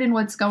invested in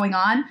what's going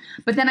on.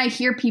 But then I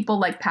hear people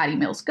like Patty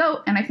Mills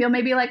Goat and I feel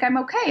maybe like I'm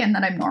okay and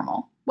that I'm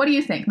normal. What do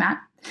you think, Matt?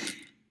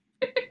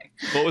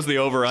 What was the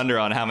over-under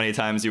on how many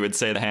times you would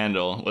say the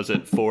handle? Was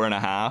it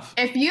 4.5?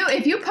 If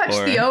you punch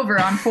the over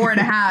on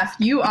 4.5,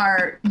 you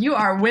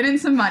are winning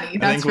some money.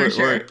 That's for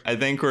sure. I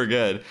think we're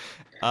good.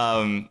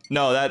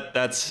 No,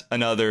 that's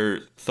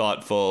another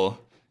thoughtful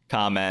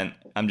comment.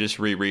 I'm just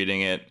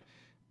rereading it.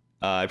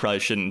 I probably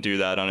shouldn't do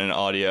that on an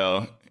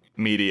audio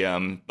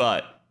medium,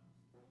 but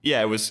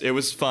yeah, it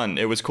was fun.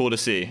 It was cool to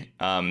see.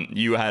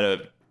 You had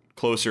a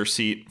closer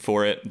seat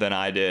for it than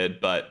I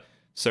did, but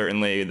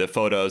certainly the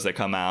photos that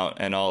come out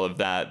and all of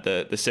that,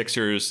 the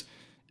Sixers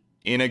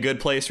in a good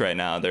place right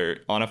now. They're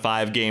on a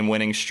 5-game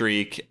winning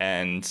streak,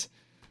 and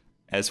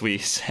as we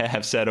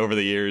have said over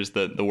the years,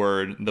 the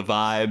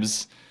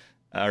vibes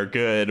are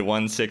good.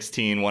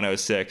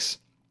 116-106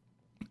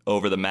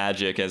 over the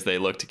Magic as they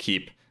look to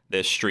keep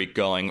this streak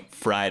going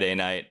Friday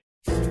night.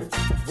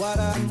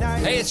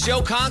 Hey, it's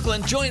Joe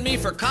Conklin. Join me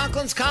for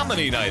Conklin's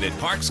Comedy Night at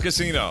Parx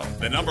Casino,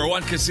 the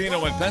 #1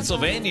 casino in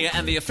Pennsylvania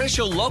and the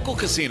official local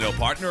casino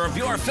partner of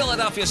your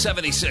Philadelphia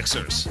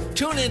 76ers.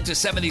 Tune in to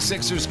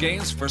 76ers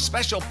games for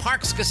special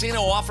Parx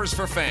Casino offers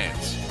for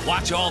fans.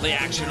 Watch all the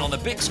action on the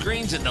big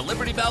screens in the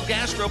Liberty Bell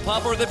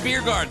Gastropub or the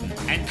Beer Garden.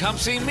 And come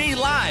see me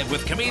live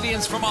with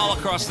comedians from all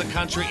across the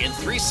country in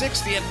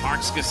 360 at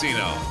Parx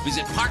Casino.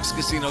 Visit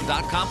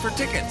parxcasino.com for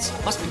tickets.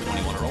 Must be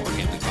 21 or older.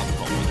 Gambling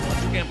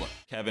problem. Gambler.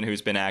 Kevin,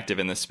 who's been active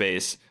in the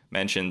space,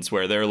 mentions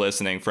where they're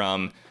listening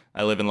from.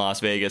 I live in Las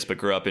Vegas, but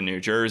grew up in New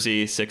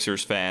Jersey.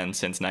 Sixers fan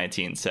since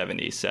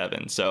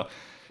 1977. So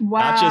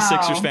Not just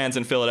Sixers fans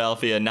in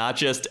Philadelphia, not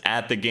just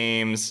at the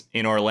games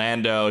in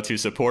Orlando to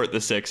support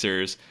the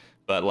Sixers,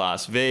 but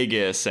Las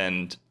Vegas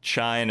and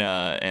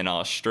China and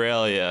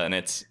Australia. And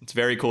it's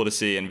very cool to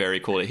see and very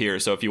cool to hear.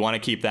 So if you want to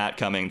keep that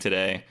coming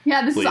today.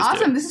 Yeah, this is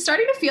awesome. This is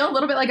starting to feel a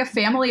little bit like a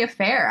family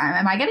affair.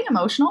 Am I getting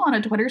emotional on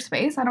a Twitter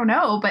space? I don't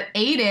know. But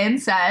Aiden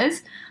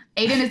says,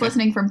 Aiden is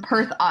listening from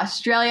Perth,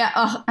 Australia.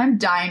 Oh, I'm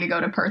dying to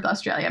go to Perth,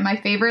 Australia. My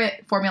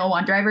favorite Formula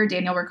One driver,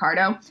 Daniel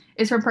Ricciardo,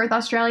 is from Perth,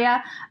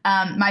 Australia.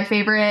 My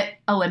favorite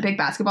Olympic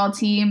basketball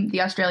team,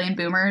 the Australian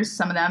Boomers,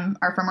 some of them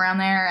are from around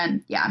there.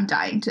 And yeah, I'm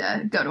dying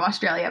to go to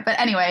Australia. But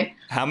anyway.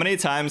 How many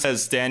times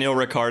has Daniel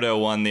Ricciardo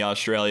won the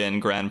Australian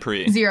Grand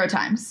Prix? 0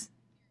 times.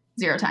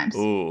 0 times.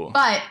 Ooh.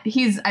 But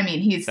he's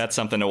That's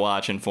something to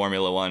watch in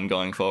Formula One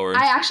going forward.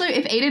 I actually,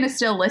 if Aiden is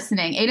still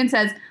listening, Aiden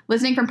says,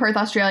 listening from Perth,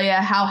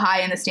 Australia, how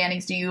high in the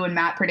standings do you and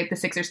Matt predict the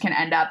Sixers can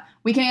end up?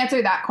 We can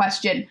answer that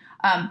question,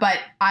 but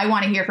I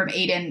want to hear from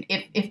Aiden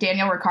if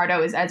Daniel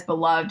Ricciardo is as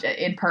beloved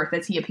in Perth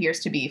as he appears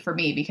to be for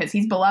me, because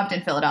he's beloved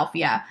in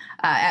Philadelphia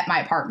at my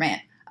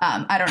apartment.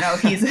 I don't know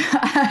if he's,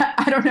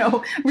 I don't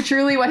know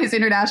truly what his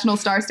international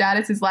star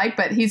status is like,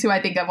 but he's who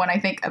I think of when I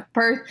think of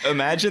Perth.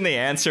 Imagine the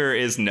answer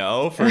is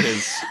no for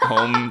his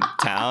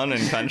hometown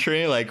and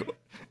country. Like,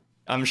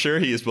 I'm sure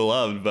he's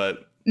beloved,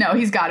 but no,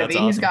 he's got to be.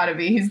 Awesome. He's got to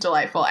be. He's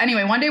delightful.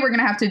 Anyway, one day we're going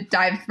to have to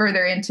dive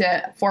further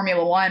into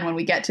Formula One when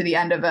we get to the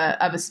end of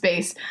a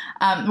space.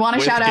 Want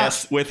to shout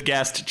out with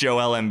guest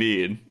Joel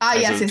Embiid.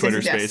 Yes,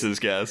 Twitter Spaces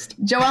guest.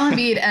 Joel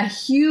Embiid, a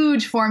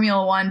huge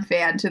Formula One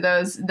fan. To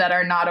those that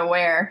are not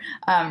aware,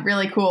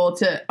 really cool.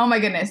 Oh my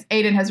goodness,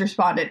 Aiden has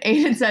responded.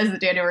 Aiden says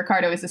that Daniel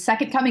Ricciardo is the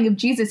second coming of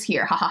Jesus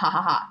here. Ha ha ha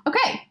ha ha.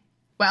 Okay,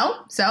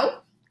 well, so.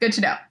 Good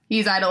to know.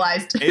 He's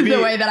idolized the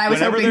way that I was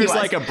hoping he was.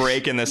 Whenever there's like a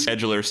break in the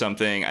schedule or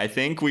something, I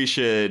think we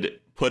should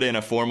put in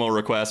a formal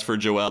request for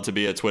Joel to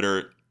be a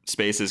Twitter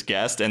Spaces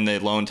guest, and the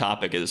lone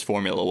topic is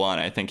Formula One.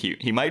 I think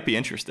he might be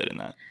interested in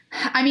that.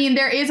 I mean,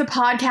 there is a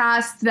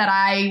podcast that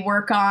I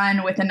work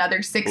on with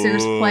another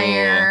Sixers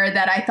player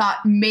that I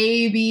thought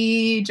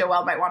maybe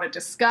Joel might want to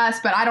discuss,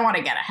 but I don't want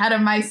to get ahead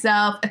of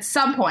myself. At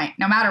some point,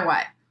 no matter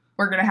what,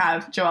 we're going to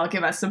have Joel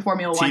give us some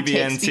Formula One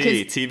takes.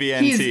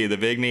 TBNT, the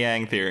Big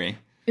Niang theory.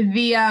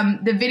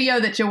 The video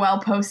that Joel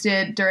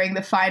posted during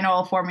the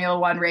final Formula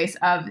One race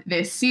of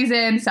this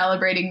season,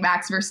 celebrating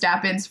Max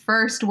Verstappen's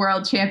first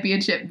World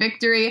Championship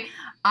victory.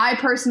 I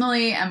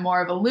personally am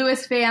more of a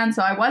Lewis fan,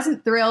 so I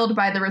wasn't thrilled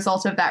by the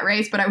result of that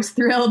race, but I was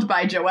thrilled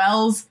by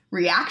Joel's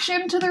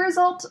reaction to the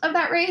result of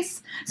that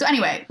race. So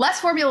anyway,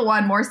 less Formula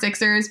One, more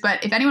Sixers,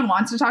 but if anyone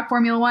wants to talk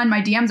Formula One, my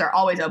DMs are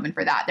always open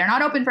for that. They're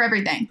not open for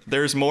everything.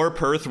 There's more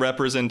Perth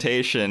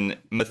representation.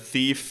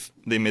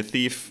 The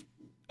Mathif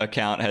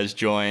account has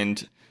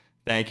joined.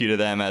 Thank you to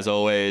them, as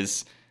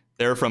always.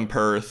 They're from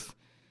Perth.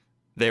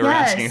 They were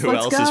asking who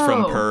else is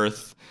from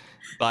Perth.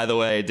 By the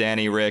way,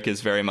 Danny Rick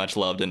is very much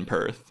loved in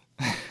Perth.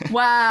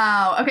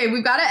 Wow. Okay,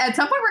 we've got to, at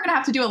some point, we're going to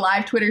have to do a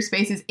live Twitter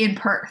Spaces in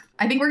Perth.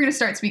 I think we're going to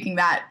start speaking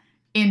that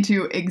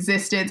into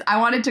existence. I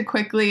wanted to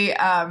quickly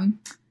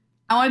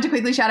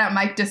shout out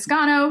Mike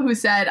Descano, who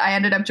said, I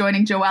ended up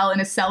joining Joel in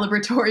a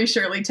celebratory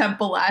Shirley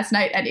Temple last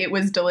night, and it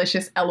was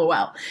delicious,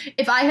 LOL.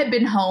 If I had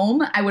been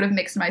home, I would have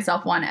mixed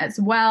myself one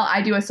as well.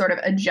 I do a sort of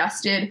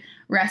adjusted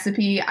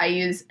recipe. I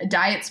use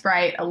Diet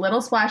Sprite, a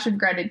little splash of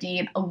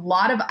grenadine, a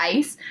lot of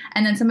ice,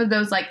 and then some of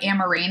those like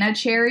Amarena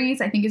cherries,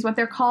 I think is what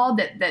they're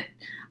called, that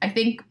I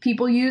think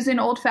people use in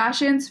old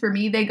fashions. For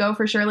me, they go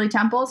for Shirley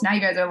Temples. Now you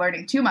guys are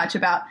learning too much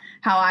about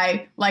how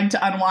I like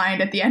to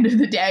unwind at the end of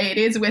the day. It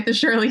is with a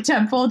Shirley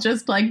Temple,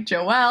 just like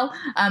Joel.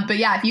 But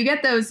yeah, if you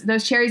get those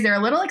cherries, they're a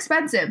little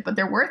expensive, but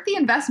they're worth the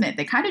investment.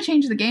 They kind of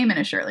change the game in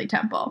a Shirley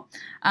Temple.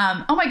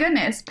 Oh my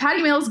goodness,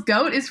 Patty Mills'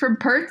 goat is from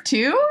Perth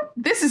too?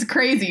 This is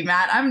crazy,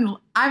 Matt.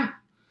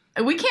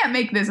 We can't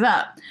make this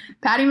up.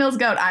 Patty Mills'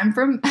 goat. I'm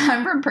from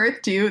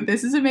Perth too.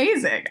 This is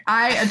amazing.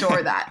 I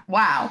adore that.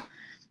 Wow.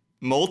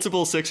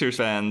 Multiple Sixers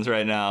fans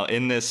right now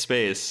in this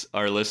space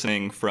are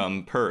listening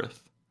from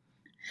Perth.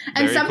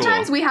 And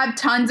sometimes we have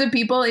tons of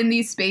people in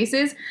these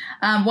spaces.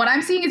 What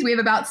I'm seeing is we have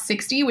about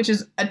 60, which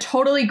is a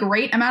totally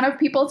great amount of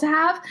people to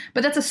have,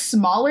 but that's a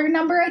smaller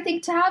number, I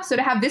think, to have. So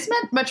to have this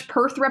much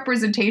Perth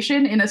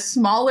representation in a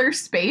smaller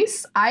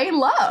space, I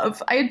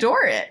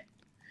adore it.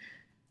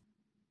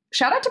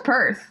 Shout out to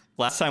Perth.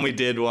 Last time we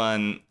did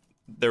one,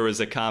 there was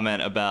a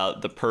comment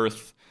about the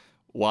Perth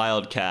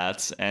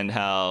Wildcats and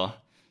how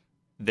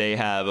they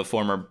have a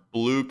former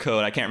blue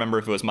coat. I can't remember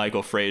if it was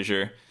Michael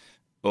Frazier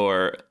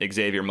or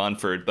Xavier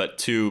Munford,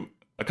 but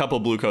a couple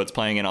blue coats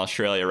playing in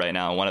Australia right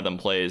now. One of them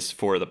plays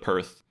for the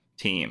Perth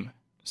team.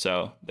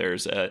 So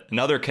there's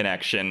another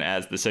connection,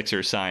 as the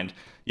Sixers signed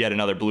yet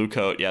another blue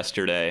coat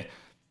yesterday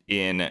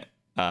in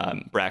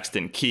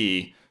Braxton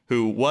Key,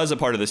 who was a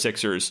part of the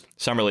Sixers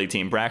Summer League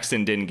team.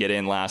 Braxton didn't get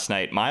in last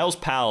night. Miles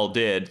Powell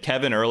did.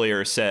 Kevin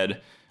earlier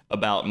said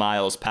about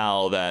Miles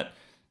Powell that,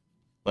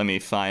 let me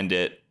find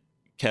it.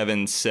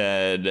 Kevin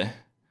said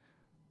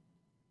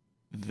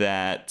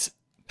that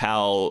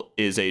Powell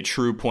is a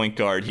true point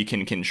guard. He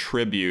can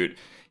contribute.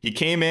 He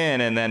came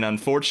in and then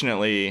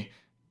unfortunately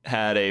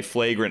had a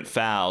flagrant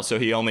foul, so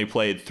he only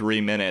played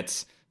 3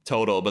 minutes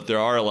total. But there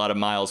are a lot of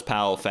Miles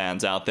Powell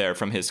fans out there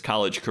from his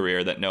college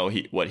career that know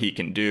what he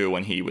can do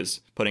when he was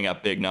putting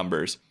up big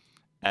numbers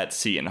at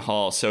Seton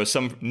Hall. So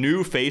some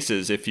new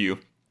faces, if you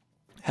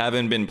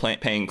haven't been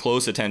paying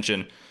close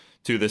attention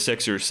to the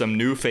Sixers, some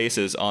new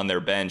faces on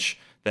their bench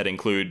that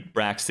include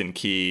Braxton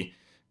Key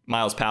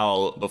Miles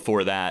Powell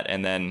before that,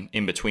 and then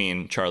in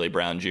between Charlie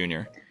Brown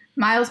Jr.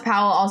 Miles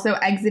Powell also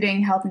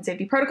exiting health and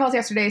safety protocols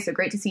yesterday, so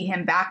great to see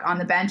him back on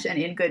the bench and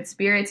in good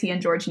spirits. He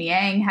and George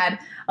Niang had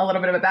a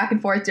little bit of a back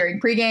and forth during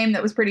pregame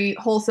that was pretty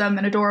wholesome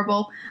and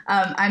adorable.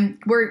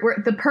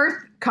 The Perth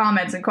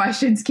comments and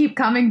questions keep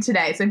coming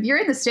today, so if you're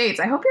in the States,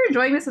 I hope you're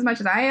enjoying this as much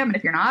as I am, and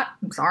if you're not,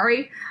 I'm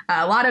sorry.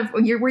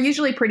 We're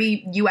usually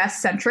pretty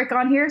U.S. centric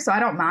on here, so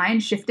I don't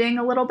mind shifting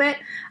a little bit.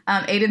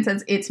 Aiden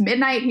says it's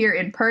midnight here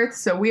in Perth,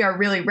 so we are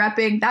really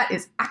repping. That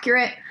is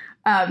accurate.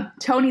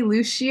 Tony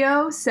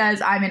Lucio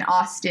says, I'm in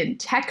Austin,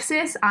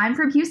 Texas. I'm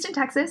from Houston,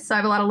 Texas, so I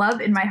have a lot of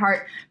love in my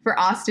heart for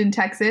Austin,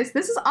 Texas.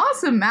 This is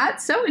awesome,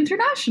 Matt. So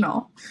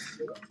international.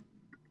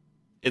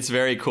 It's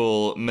very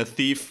cool.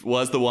 Mathif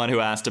was the one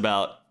who asked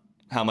about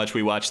how much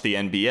we watch the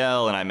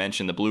NBL, and I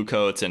mentioned the Blue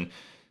Coats, and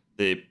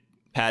the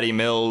Patty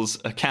Mills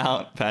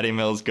account, Patty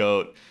Mills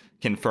GOAT,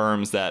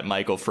 confirms that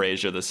Michael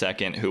Frazier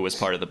II, who was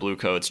part of the Blue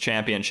Coats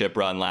championship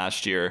run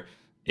last year,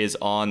 is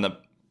on the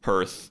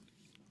Perth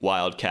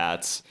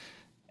Wildcats,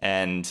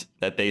 and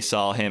that they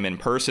saw him in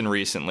person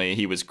recently.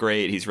 He was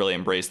great. He's really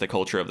embraced the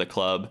culture of the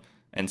club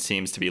and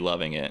seems to be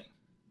loving it.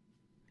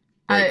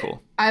 Very cool.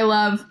 I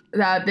love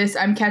this.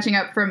 I'm catching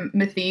up from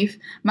Mathif.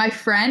 My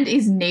friend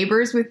is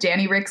neighbors with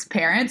Danny Rick's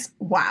parents.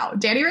 Wow.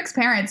 Danny Rick's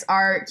parents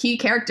are key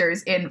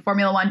characters in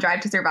Formula One Drive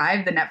to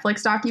Survive, the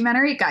Netflix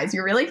documentary. Guys,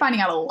 you're really finding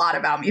out a lot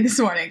about me this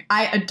morning.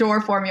 I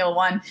adore Formula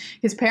One.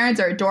 His parents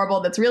are adorable.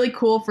 That's really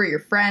cool for your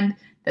friend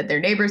that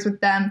they're neighbors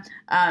with them,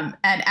 and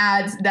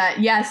adds that,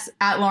 yes,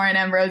 at Lauren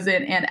M.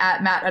 Rosen and at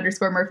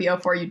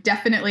Matt_Murphy04, you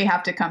definitely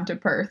have to come to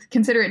Perth.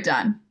 Consider it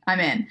done. I'm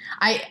in.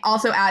 I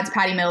also adds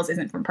Patty Mills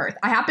isn't from Perth.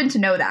 I happen to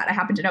know that. I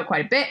happen to know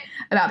quite a bit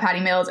about Patty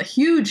Mills, a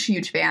huge,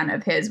 huge fan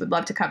of his. Would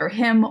love to cover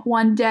him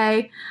one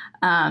day.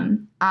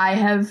 I'm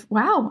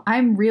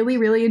really,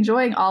 really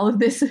enjoying all of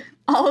this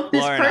Lauren,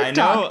 Perth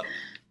talk.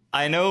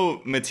 I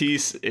know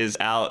Matisse is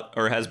out,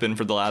 or has been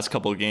for the last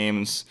couple of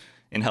games,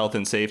 in health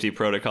and safety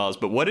protocols,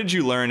 but what did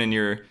you learn in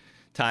your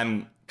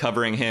time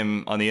covering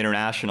him on the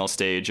international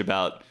stage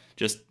about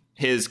just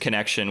his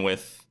connection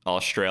with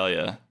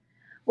Australia?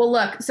 Well,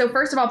 look, so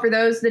first of all, for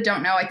those that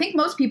don't know, I think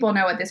most people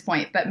know at this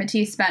point, but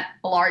Matisse spent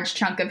a large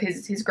chunk of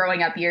his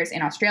growing up years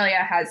in Australia,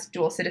 has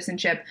dual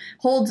citizenship,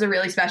 holds a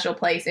really special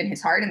place in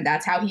his heart, and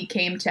that's how he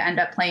came to end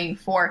up playing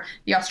for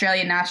the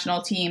Australian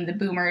national team, the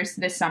Boomers,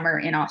 this summer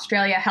in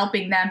Australia,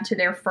 helping them to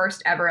their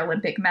first ever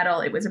Olympic medal.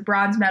 It was a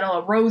bronze medal,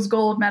 a rose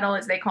gold medal,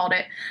 as they called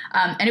it,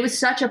 and it was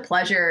such a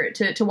pleasure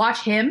to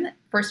watch him.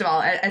 First of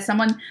all, as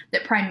someone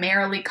that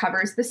primarily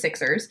covers the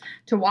Sixers,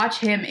 to watch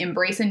him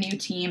embrace a new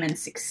team and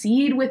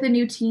succeed with a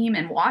new team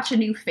and watch a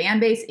new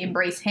fan base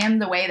embrace him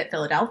the way that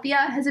Philadelphia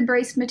has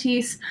embraced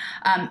Matisse.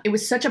 It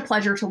was such a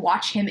pleasure to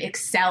watch him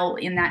excel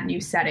in that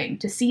new setting,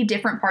 to see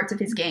different parts of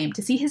his game,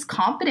 to see his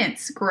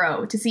confidence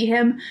grow, to see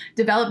him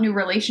develop new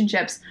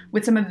relationships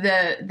with some of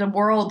the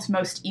world's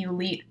most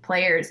elite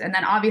players. And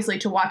then obviously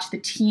to watch the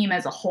team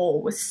as a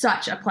whole was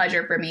such a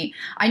pleasure for me.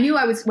 I knew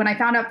when I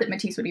found out that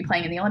Matisse would be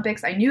playing in the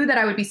Olympics, I knew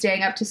that I would be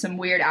staying up to some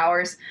weird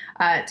hours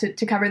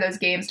to cover those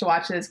games, to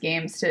watch those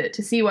games,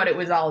 to see what it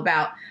was all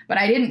about. But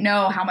I didn't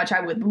know how much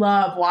I would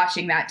love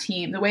watching that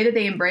team, the way that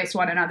they embraced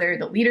one another,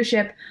 the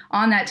leadership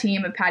on that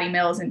team of Patty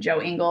Mills and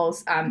Joe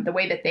Ingles, the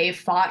way that they've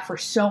fought for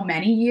so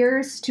many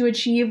years to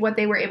achieve what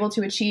they were able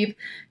to achieve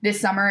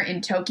this summer in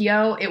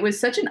Tokyo. It was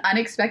such an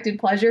unexpected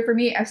pleasure for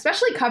me,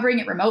 especially covering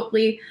it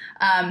remotely.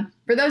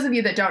 For those of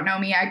you that don't know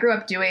me, I grew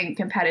up doing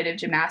competitive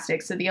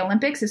gymnastics, so the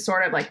Olympics is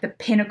sort of like the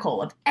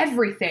pinnacle of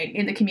everything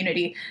in the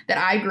community that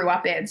I grew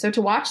up in. So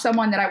to watch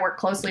someone that I work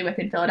closely with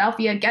in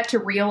Philadelphia get to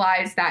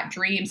realize that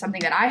dream,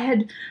 something that I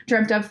had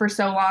dreamt of for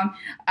so long,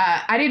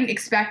 I didn't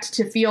expect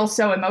to feel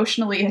so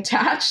emotionally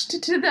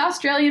attached to the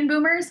Australian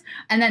Boomers.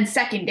 And then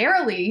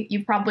secondarily,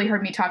 you've probably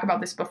heard me talk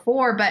about this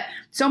before, but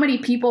so many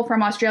people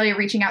from Australia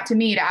reaching out to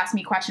me to ask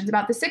me questions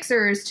about the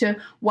Sixers, to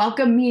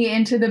welcome me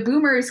into the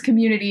Boomers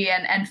community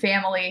and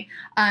family.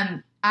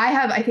 I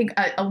have, I think,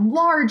 a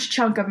large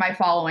chunk of my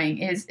following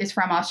is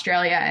from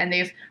Australia, and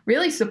they've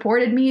really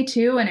supported me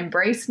too and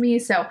embraced me.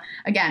 So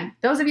again,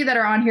 those of you that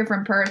are on here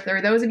from Perth,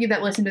 or those of you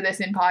that listen to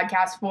this in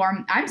podcast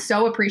form, I'm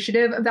so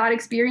appreciative of that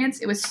experience.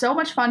 It was so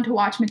much fun to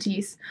watch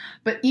Matisse,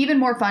 but even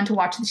more fun to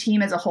watch the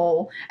team as a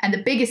whole. And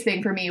the biggest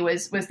thing for me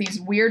was these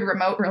weird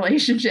remote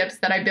relationships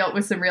that I built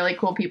with some really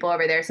cool people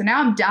over there. So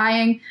now I'm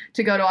dying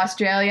to go to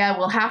Australia.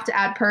 We'll have to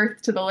add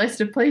Perth to the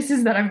list of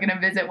places that I'm going to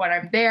visit when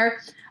I'm there.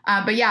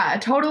 But yeah, a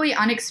totally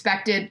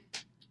unexpected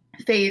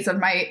phase of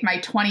my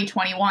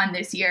 2021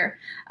 this year.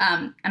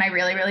 And I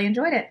really, really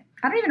enjoyed it.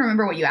 I don't even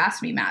remember what you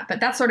asked me, Matt, but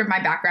that's sort of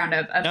my background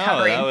of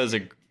covering. That was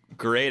a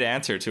great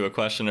answer to a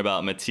question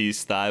about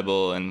Matisse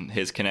Thybulle and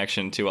his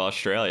connection to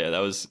Australia. That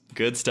was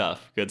good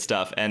stuff. Good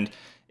stuff. And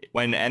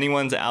when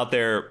anyone's out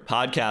there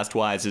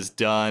podcast-wise is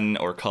done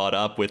or caught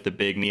up with the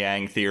big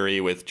Niang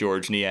theory with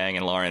George Niang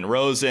and Lauren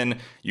Rosen,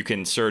 you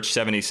can search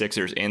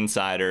 76ers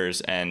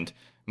Insiders, and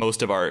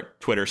most of our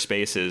Twitter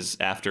spaces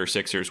after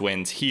Sixers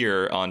wins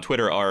here on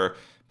Twitter are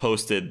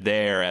posted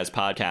there as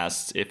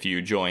podcasts if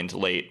you joined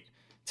late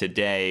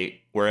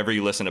today. Wherever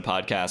you listen to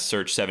podcasts,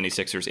 search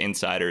 76ers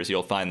Insiders.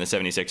 You'll find the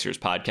 76ers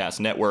Podcast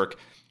Network,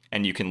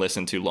 and you can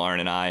listen to Lauren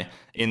and I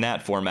in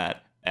that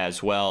format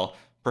as well.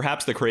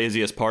 Perhaps the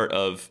craziest part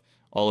of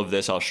all of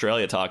this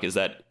Australia talk is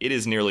that it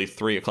is nearly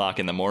 3 o'clock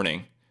in the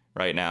morning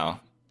right now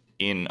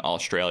in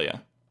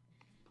Australia.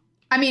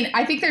 I mean,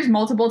 I think there's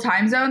multiple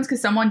time zones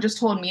because someone just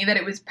told me that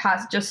it was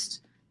past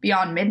just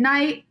beyond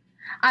midnight.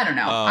 I don't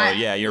know.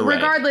 Yeah, you're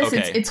regardless,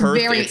 right. Okay.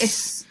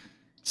 It's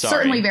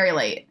certainly very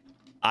late.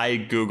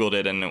 I Googled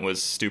it and it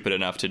was stupid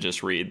enough to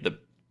just read the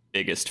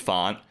biggest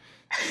font.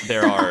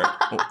 There are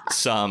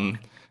some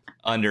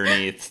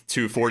underneath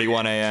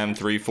 2:41 a.m.,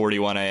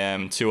 3:41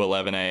 a.m.,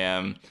 2:11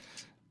 a.m.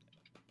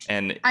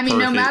 And I mean,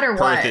 no matter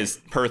what,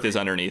 Perth is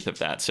underneath of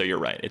that. So you're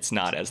right. It's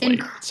not as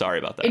late. Sorry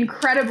about that.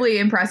 Incredibly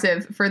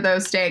impressive for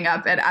those staying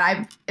up.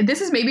 And this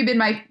has maybe been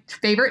my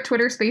favorite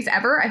Twitter space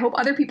ever. I hope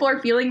other people are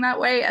feeling that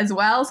way as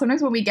well.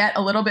 Sometimes when we get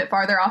a little bit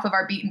farther off of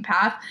our beaten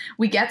path,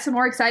 we get some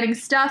more exciting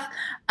stuff.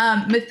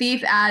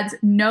 Mathief adds,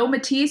 no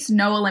Matisse,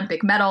 no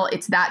Olympic medal.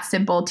 It's that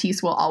simple.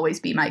 Matisse will always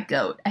be my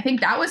GOAT. I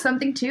think that was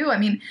something too. I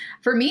mean,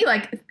 for me,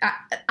 like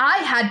I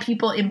had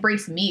people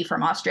embrace me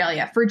from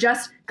Australia for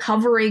just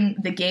covering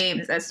the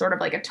games as sort of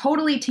like a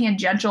totally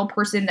tangential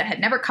person that had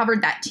never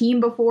covered that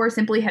team before,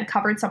 simply had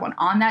covered someone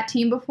on that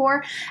team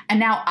before. And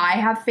now I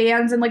have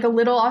fans in like a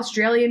little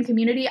Australian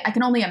community. I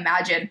can only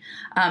imagine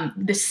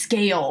the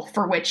scale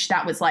for which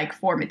that was like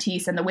for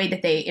Matisse and the way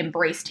that they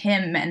embraced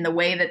him and the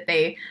way that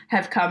they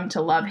have come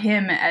to love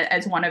him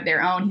as one of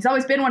their own. He's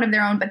always been one of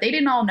their own, but they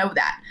didn't all know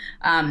that.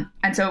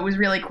 And so it was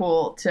really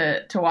cool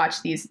to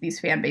watch these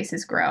fan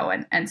bases grow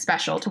and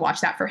special to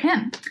watch that for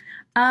him.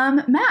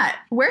 Matt,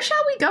 where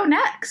shall we go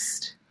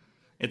next?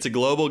 It's a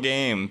global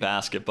game,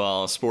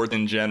 basketball, sport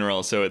in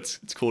general, so it's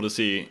cool to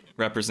see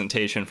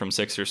representation from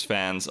Sixers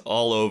fans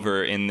all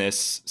over in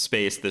this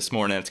space this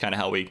morning. It's kind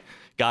of how we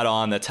got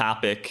on the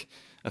topic.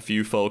 A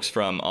few folks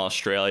from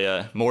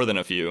Australia, more than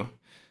a few,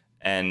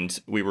 and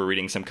we were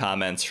reading some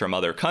comments from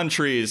other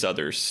countries,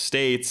 other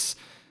states.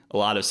 A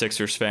lot of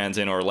Sixers fans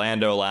in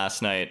Orlando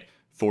last night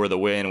for the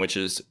win, which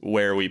is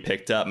where we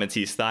picked up.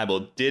 Matisse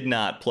Thybulle did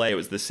not play. It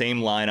was the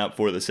same lineup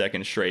for the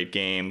second straight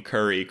game.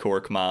 Curry,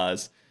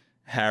 Korkmaz,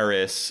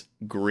 Harris,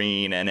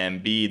 Green, and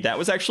Embiid. That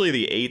was actually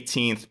the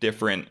 18th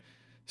different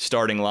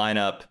starting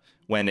lineup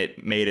when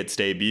it made its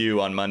debut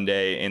on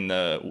Monday in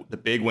the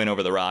big win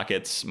over the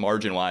Rockets,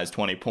 margin-wise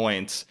 20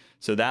 points.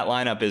 So that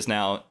lineup is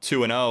now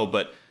 2-0,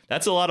 but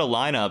that's a lot of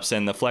lineups,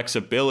 and the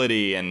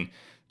flexibility and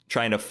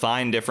trying to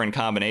find different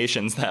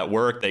combinations that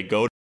work. They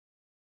go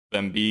to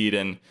Embiid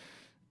and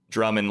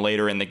Drummond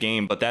later in the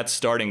game, but that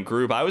starting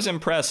group, I was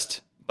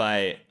impressed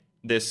by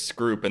this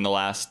group in the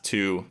last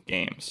 2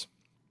 games.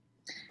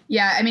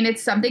 Yeah, I mean,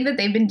 it's something that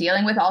they've been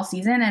dealing with all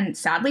season and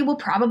sadly will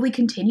probably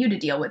continue to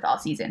deal with all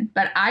season.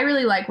 But I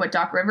really like what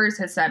Doc Rivers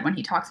has said when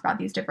he talks about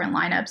these different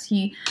lineups.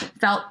 He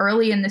felt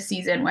early in the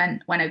season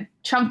when a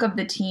chunk of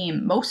the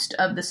team, most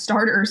of the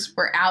starters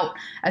were out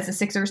as the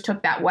Sixers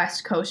took that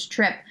West Coast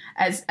trip,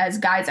 as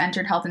guys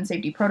entered health and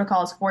safety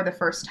protocols for the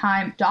first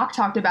time. Doc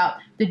talked about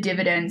the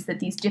dividends that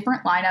these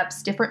different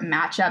lineups, different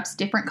matchups,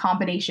 different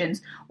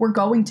combinations were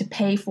going to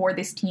pay for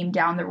this team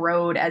down the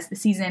road as the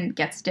season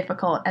gets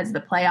difficult, as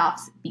the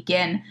playoffs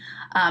begin.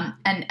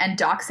 And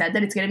Doc said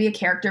that it's going to be a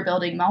character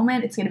building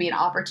moment. It's going to be an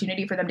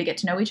opportunity for them to get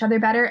to know each other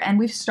better. And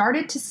we've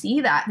started to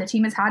see that. The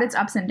team has had its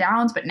ups and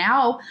downs, but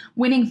now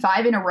winning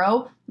 5 in a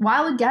row,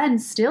 while again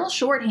still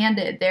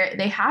shorthanded,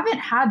 they haven't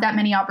had that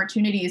many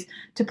opportunities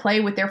to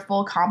play with their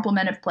full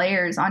complement of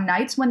players on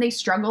nights when they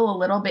struggle a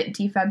little bit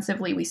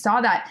defensively. We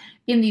saw that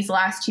in these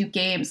last 2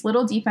 games,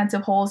 little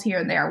defensive holes here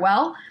and there.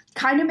 Well,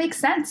 kind of makes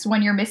sense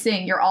when you're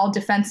missing your all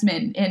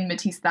defenseman in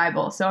Matisse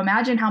Thybulle. So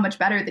imagine how much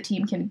better the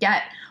team can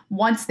get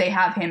once they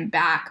have him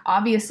back.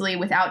 Obviously,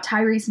 without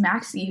Tyrese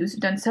Maxey, who's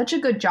done such a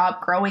good job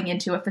growing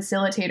into a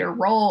facilitator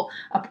role,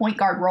 a point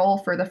guard role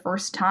for the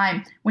first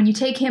time. When you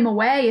take him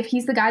away, if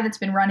he's the guy that's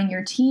been running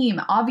your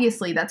team,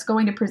 obviously that's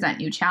going to present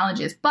new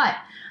challenges. But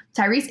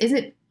Tyrese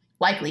isn't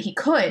likely. He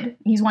could.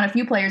 He's one of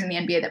few players in the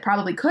NBA that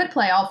probably could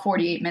play all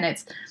 48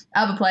 minutes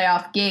of a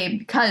playoff game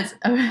because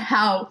of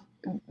how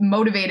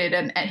motivated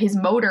and his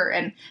motor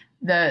and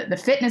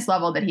the fitness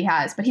level that he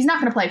has, but he's not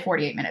going to play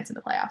 48 minutes in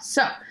the playoffs.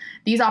 So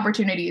these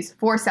opportunities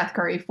for Seth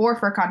Curry, for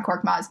Furkan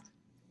Korkmaz,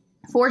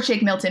 for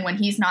Shake Milton when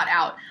he's not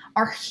out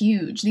are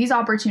huge. These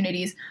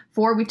opportunities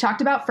we've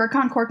talked about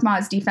Furkan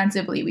Korkmaz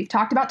defensively. We've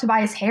talked about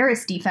Tobias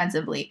Harris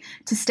defensively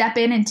to step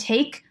in and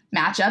take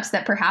matchups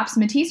that perhaps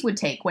Matisse would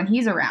take when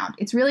he's around.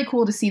 It's really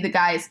cool to see the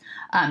guys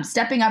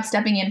stepping up,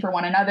 stepping in for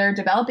one another,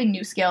 developing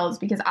new skills,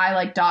 because I,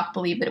 like Doc,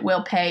 believe that it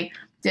will pay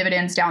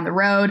dividends down the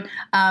road.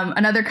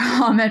 Another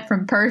comment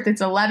from Perth.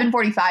 It's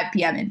 11:45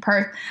 p.m. in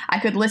Perth. I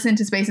could listen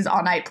to Spaces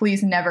all night.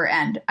 Please never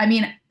end. I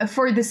mean,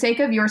 for the sake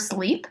of your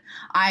sleep,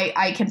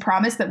 I can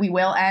promise that we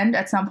will end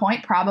at some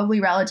point, probably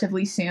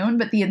relatively soon,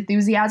 but the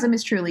enthusiasm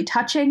is truly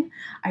touching.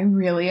 I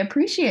really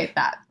appreciate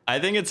that. I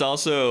think it's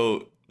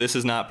also, this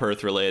is not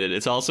Perth related.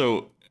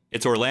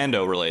 It's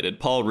Orlando related.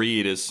 Paul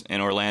Reed is an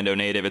Orlando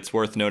native. It's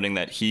worth noting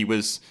that he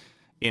was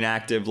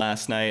inactive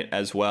last night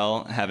as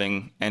well,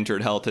 having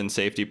entered health and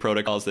safety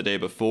protocols the day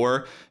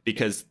before,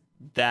 because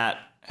that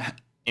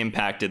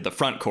impacted the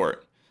front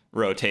court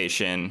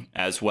rotation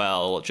as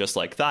well, just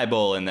like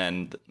Thibault, and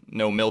then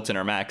no Milton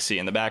or Maxey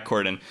in the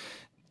backcourt. And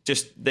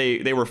just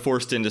they were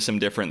forced into some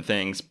different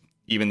things,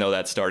 even though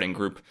that starting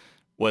group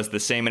was the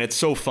same. And it's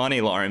so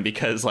funny, Lauren,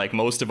 because like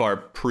most of our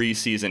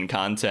preseason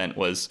content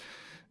was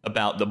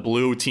about the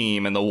blue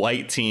team and the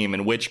white team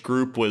and which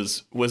group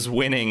was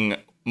winning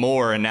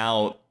more. And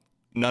now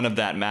none of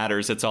that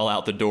matters. It's all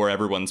out the door.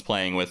 Everyone's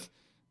playing with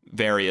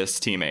various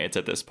teammates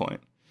at this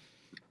point.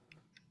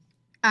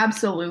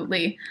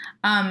 Absolutely.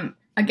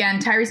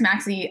 Again, Tyrese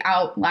Maxey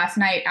out last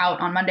night,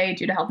 out on Monday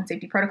due to health and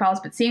safety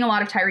protocols, but seeing a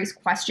lot of Tyrese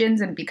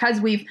questions. And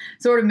because we've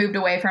sort of moved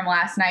away from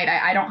last night,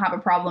 I don't have a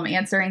problem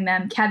answering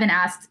them. Kevin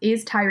asks,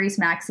 is Tyrese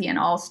Maxey an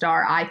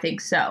all-star? I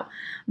think so.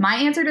 My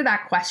answer to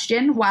that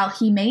question, while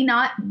he may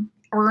not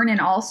earn an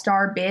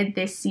all-star bid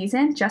this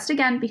season, just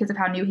again, because of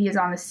how new he is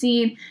on the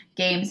scene,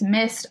 games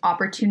missed,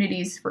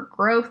 opportunities for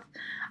growth,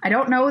 I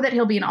don't know that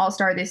he'll be an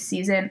all-star this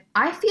season.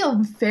 I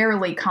feel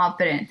fairly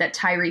confident that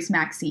Tyrese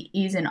Maxey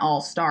is an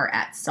all-star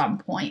at some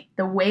point.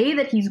 The way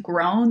that he's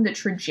grown, the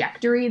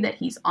trajectory that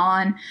he's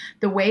on,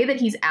 the way that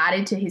he's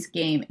added to his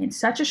game in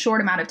such a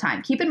short amount of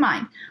time. Keep in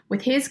mind,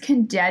 with his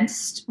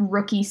condensed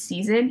rookie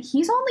season,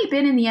 he's only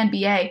been in the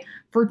NBA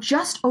for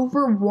just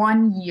over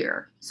 1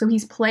 year. So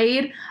he's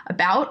played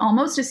about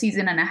almost a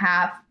season and a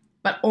half,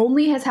 but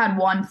only has had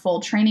one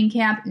full training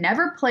camp,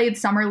 never played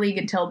summer league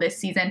until this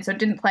season, so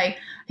didn't play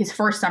his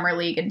first summer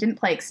league and didn't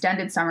play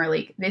extended summer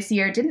league this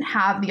year, didn't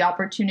have the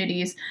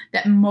opportunities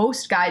that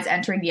most guys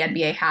entering the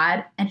NBA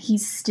had, and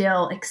he's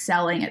still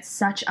excelling at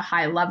such a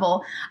high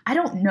level. I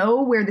don't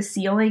know where the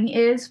ceiling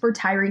is for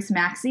Tyrese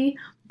Maxey,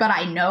 but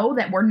I know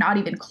that we're not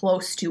even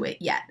close to it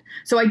yet.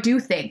 So I do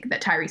think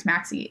that Tyrese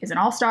Maxey is an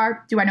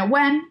all-star. Do I know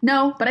when?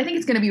 No, but I think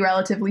it's going to be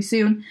relatively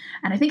soon,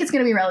 and I think it's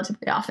going to be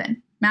relatively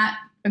often. Matt,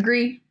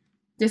 agree?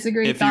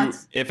 Disagree?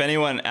 Thoughts? If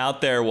anyone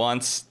out there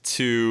wants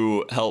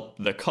to help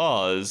the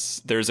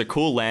cause, there's a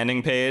cool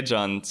landing page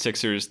on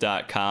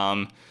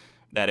Sixers.com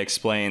that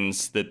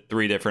explains the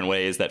 3 different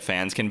ways that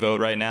fans can vote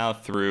right now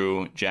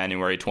through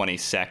January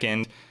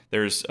 22nd.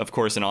 There's, of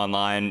course, an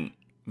online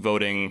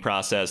voting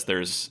process.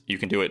 You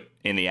can do it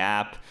in the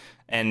app.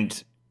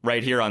 And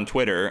right here on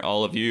Twitter,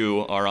 all of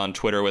you are on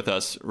Twitter with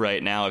us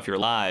right now if you're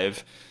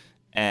live.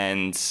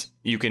 And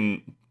you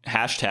can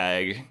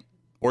hashtag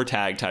or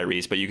tag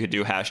Tyrese, but you could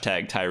do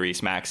hashtag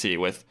Tyrese Maxey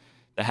with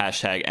the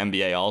hashtag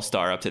NBA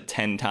All-Star up to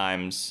 10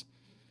 times.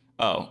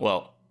 Oh,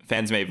 well,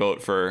 fans may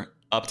vote for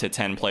up to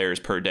 10 players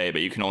per day,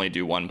 but you can only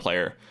do 1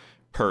 player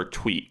per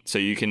tweet. So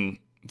you can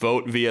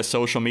vote via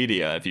social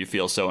media if you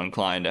feel so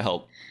inclined to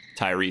help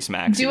Tyrese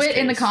Maxey. Do it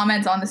in the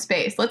comments on the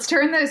space. Let's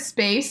turn the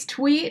space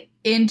tweet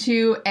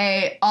into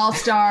a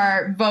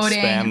all-star voting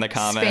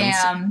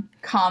spam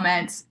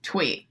comments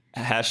tweet.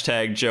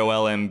 Hashtag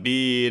Joel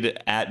Embiid,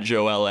 at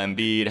Joel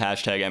Embiid,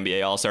 hashtag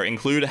NBA All-Star.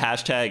 Include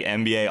hashtag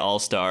NBA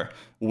All-Star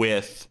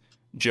with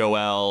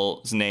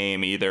Joel's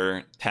name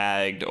either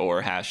tagged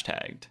or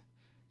hashtagged.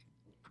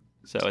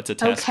 So it's a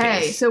test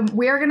case. So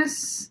we're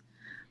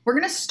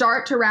gonna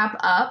start to wrap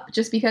up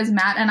just because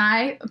Matt and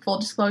I, full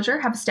disclosure,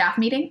 have a staff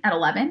meeting at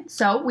 11.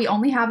 So we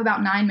only have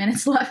about 9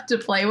 minutes left to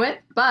play with,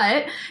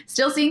 but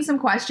still seeing some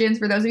questions.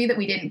 For those of you that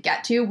we didn't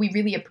get to, we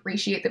really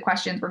appreciate the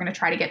questions. We're going to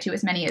try to get to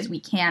as many as we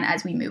can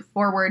as we move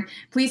forward.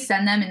 Please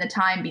send them in the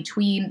time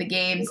between the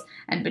games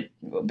and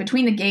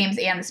between the games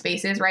and the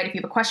spaces, right? If you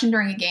have a question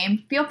during a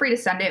game, feel free to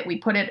send it. We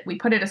put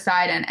it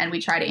aside and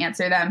we try to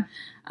answer them.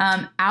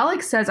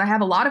 Alex says, I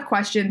have a lot of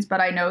questions,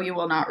 but I know you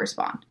will not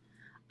respond.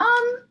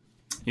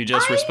 You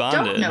just responded.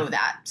 I don't know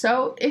that.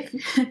 So if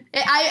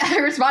I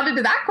responded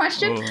to that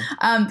question,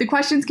 the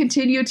questions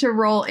continue to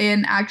roll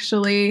in,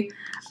 actually.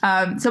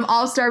 Some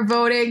all-star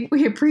voting.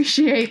 We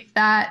appreciate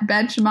that.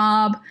 Bench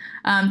mob.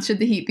 Should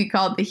the Heat be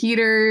called the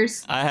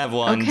Heaters? I have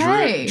one.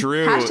 Okay.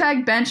 Drew.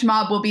 Hashtag bench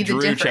mob will be the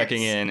difference. Drew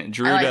checking in.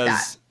 Drew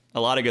does a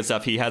lot of good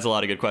stuff. He has a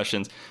lot of good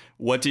questions.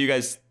 What do you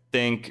guys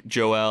think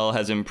Joel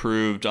has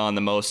improved on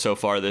the most so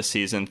far this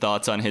season?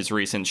 Thoughts on his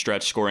recent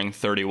stretch, scoring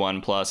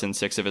 31 plus in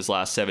 6 of his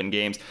last 7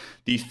 games.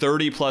 The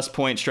 30 plus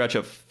point stretch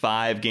of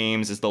 5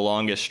 games is the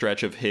longest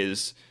stretch of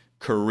his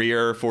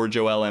career for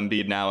Joel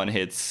Embiid, now in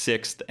his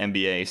 6th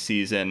NBA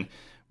season.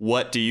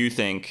 What do you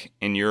think,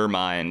 in your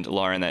mind,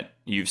 Lauren, that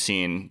you've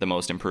seen the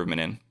most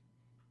improvement in?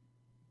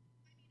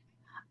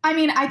 I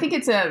mean, I think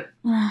it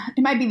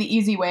might be the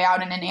easy way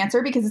out in an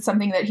answer because it's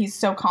something that he's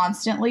so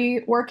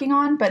constantly working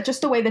on. But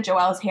just the way that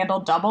Joel has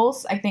handled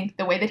doubles, I think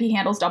the way that he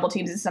handles double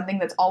teams is something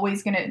that's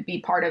always going to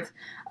be part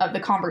of the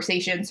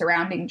conversation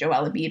surrounding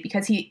Joel Embiid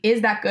because he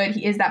is that good,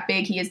 he is that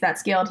big, he is that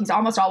skilled. He's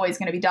almost always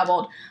going to be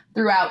doubled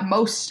throughout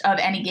most of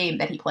any game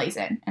that he plays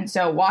in. And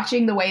so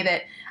watching the way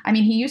that, I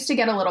mean, he used to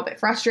get a little bit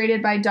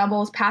frustrated by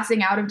doubles.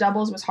 Passing out of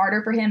doubles was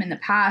harder for him in the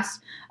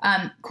past.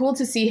 Cool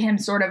to see him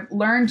sort of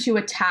learn to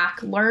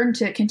attack, learn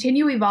to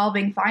continue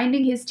evolving,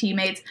 finding his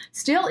teammates,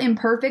 still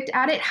imperfect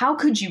at it. How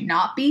could you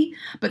not be?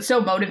 But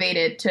so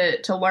motivated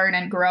to learn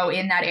and grow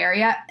in that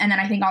area. And then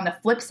I think on the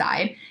flip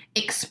side,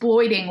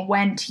 exploiting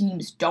when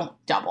teams don't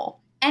double.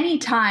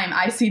 Anytime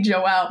I see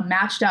Joel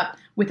matched up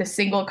with a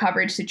single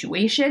coverage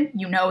situation,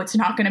 you know it's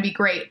not going to be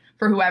great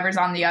for whoever's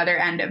on the other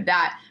end of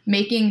that.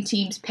 Making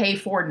teams pay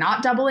for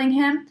not doubling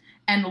him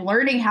and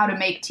learning how to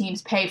make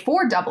teams pay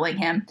for doubling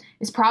him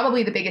is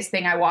probably the biggest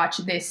thing I watch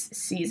this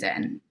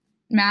season.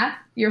 Matt,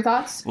 your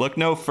thoughts? Look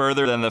no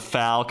further than the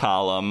foul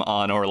column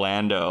on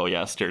Orlando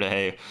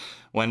yesterday.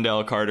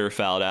 Wendell Carter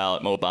fouled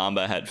out. Mo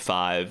Bamba had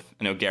 5.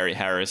 I know Gary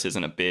Harris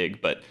isn't a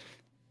big, but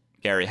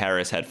Gary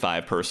Harris had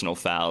 5 personal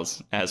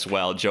fouls as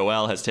well.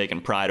 Joel has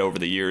taken pride over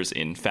the years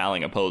in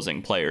fouling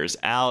opposing players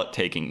out,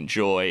 taking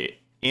joy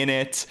in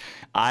it.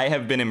 I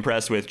have been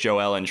impressed with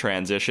Joel in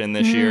transition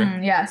this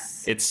year.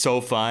 Yes. It's so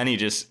fun.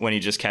 When he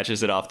just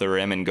catches it off the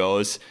rim and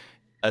goes.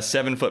 A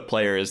 7-foot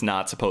player is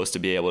not supposed to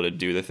be able to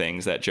do the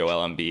things that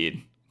Joel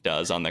Embiid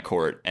does on the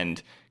court. And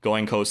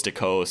going coast to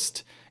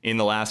coast in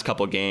the last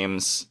couple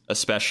games,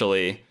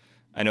 especially,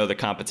 I know the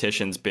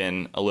competition's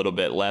been a little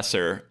bit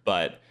lesser,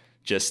 but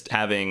just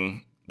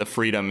having the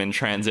freedom in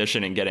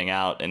transition and getting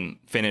out and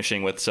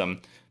finishing with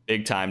some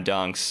big time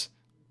dunks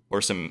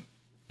or some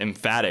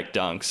emphatic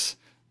dunks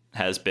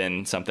has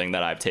been something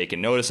that I've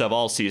taken notice of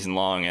all season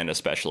long and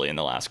especially in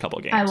the last couple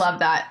of games. I love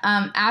that.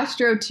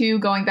 Astro 2,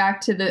 going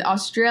back to the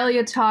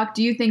Australia talk,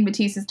 do you think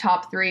Matisse is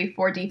top 3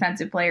 for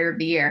Defensive Player of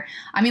the Year?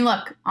 I mean,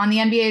 look, on the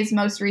NBA's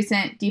most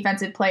recent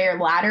Defensive Player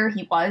ladder,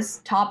 he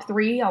was top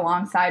 3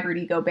 alongside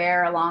Rudy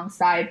Gobert,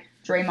 alongside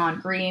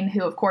Draymond Green,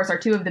 who, of course, are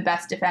 2 of the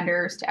best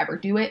defenders to ever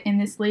do it in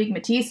this league.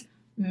 Matisse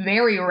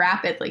very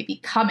rapidly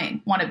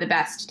becoming one of the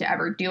best to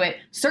ever do it.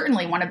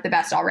 Certainly one of the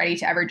best already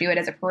to ever do it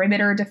as a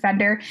perimeter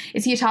defender.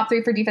 Is he a top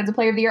 3 for Defensive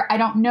Player of the Year? I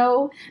don't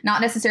know.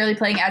 Not necessarily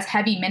playing as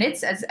heavy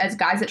minutes as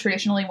guys that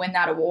traditionally win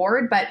that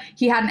award, but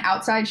he had an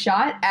outside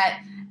shot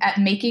at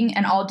making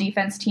an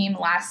all-defense team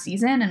last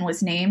season and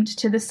was named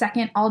to the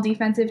second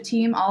all-defensive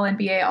team,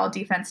 all-NBA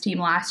all-defense team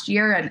last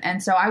year.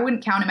 And so I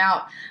wouldn't count him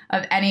out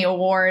of any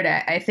award.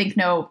 I think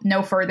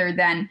no further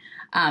than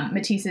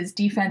Matisse's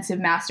defensive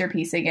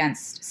masterpiece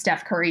against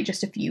Steph Curry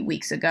just a few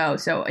weeks ago.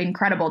 So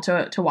incredible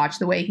to watch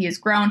the way he has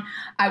grown.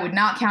 I would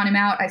not count him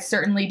out. I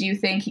certainly do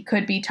think he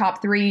could be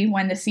top 3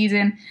 when the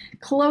season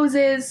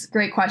closes.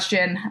 Great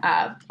question.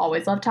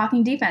 Always love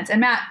talking defense.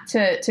 And Matt,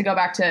 to go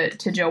back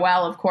to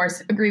Joel, of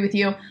course, agree with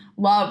you.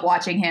 Love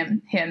watching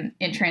him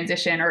in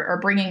transition or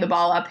bringing the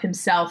ball up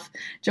himself.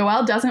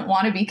 Joel doesn't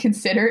want to be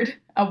considered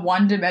a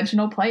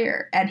one-dimensional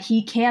player, and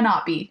he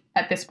cannot be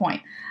at this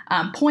point.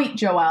 Point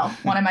Joel,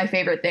 one of my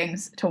favorite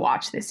things to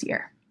watch this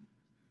year.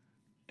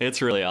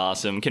 It's really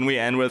awesome. Can we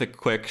end with a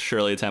quick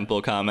Shirley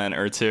Temple comment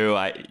or two?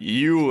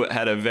 You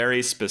had a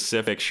very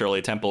specific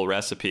Shirley Temple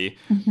recipe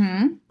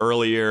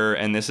earlier,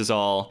 and this is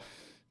all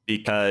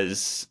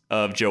because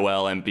of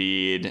Joel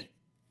Embiid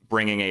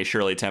bringing a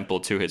Shirley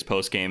Temple to his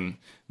post-game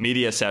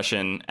media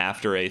session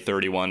after a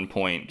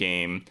 31-point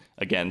game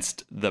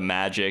against the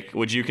Magic.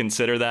 Would you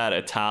consider that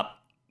a top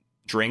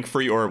drink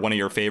for you or one of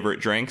your favorite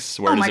drinks?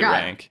 Where does it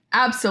rank?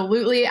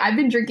 Absolutely. I've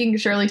been drinking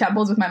Shirley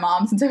Temples with my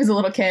mom since I was a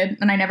little kid,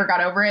 and I never got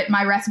over it.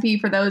 My recipe,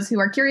 for those who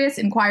are curious,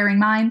 inquiring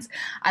minds,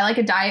 I like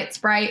a diet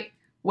Sprite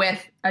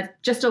with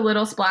just a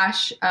little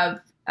splash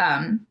of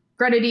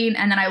grenadine,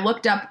 and then I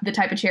looked up the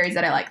type of cherries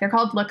that I like. They're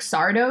called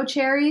Luxardo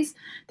cherries.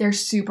 They're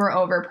super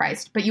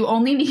overpriced, but you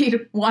only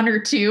need 1 or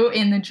 2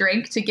 in the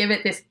drink to give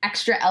it this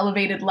extra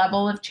elevated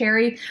level of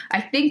cherry.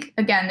 I think,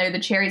 again, they're the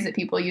cherries that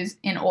people use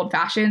in old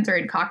fashions or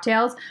in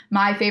cocktails.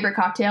 My favorite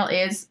cocktail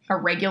is a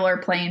regular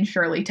plain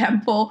Shirley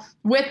Temple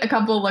with a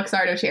couple of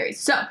Luxardo cherries.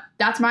 So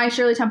that's my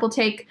Shirley Temple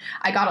take.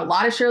 I got a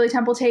lot of Shirley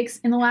Temple takes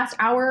in the last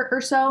hour or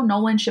so.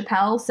 Nolan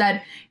Chappelle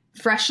said,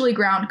 freshly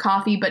ground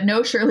coffee, but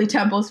no Shirley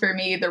Temples for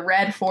me. The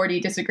Red 40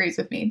 disagrees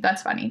with me.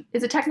 That's funny.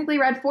 Is it technically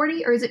Red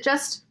 40 or is it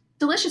just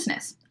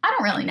deliciousness? I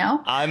don't really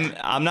know.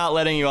 I'm not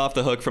letting you off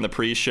the hook from the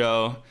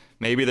pre-show.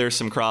 Maybe there's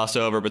some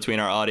crossover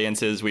between our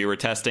audiences. We were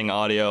testing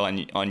audio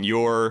on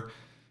your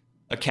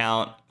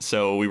account,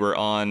 so we were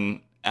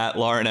on at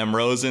Lauren M.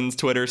 Rosen's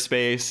Twitter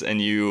space,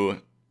 and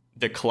you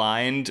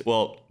declined.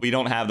 Well, we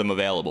don't have them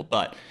available,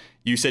 but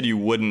you said you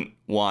wouldn't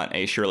want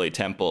a Shirley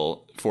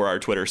Temple for our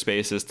Twitter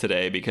spaces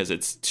today because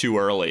it's too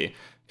early,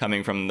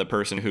 coming from the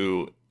person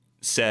who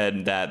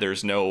said that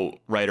there's no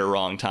right or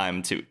wrong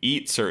time to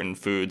eat certain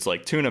foods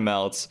like tuna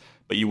melts,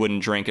 but you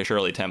wouldn't drink a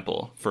Shirley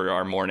Temple for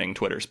our morning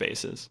Twitter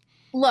spaces.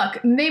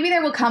 Look, maybe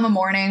there will come a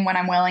morning when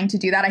I'm willing to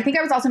do that. I think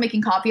I was also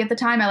making coffee at the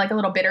time. I like a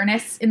little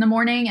bitterness in the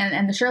morning,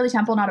 and the Shirley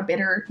Temple, not a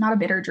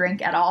bitter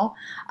drink at all.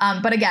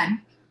 But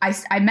again,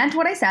 I meant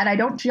what I said. I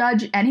don't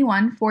judge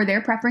anyone for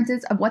their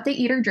preferences of what they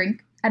eat or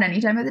drink at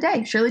any time of the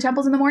day. Shirley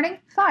Temples in the morning,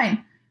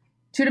 fine.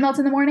 Tuna melts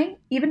in the morning,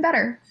 even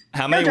better.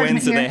 How many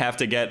wins do they have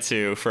to get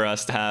to for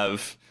us to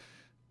have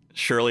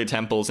Shirley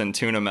Temples and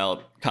Tuna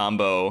Melt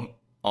combo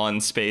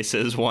on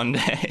Spaces one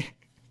day.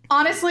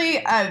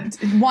 Honestly,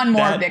 one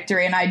more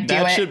victory and I'd do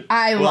it.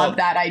 I love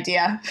that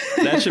idea.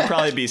 That should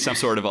probably be some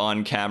sort of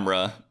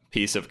on-camera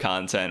piece of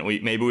content.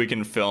 Maybe we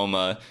can film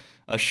a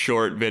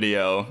short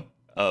video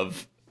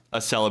of a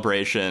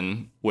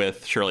celebration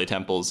with Shirley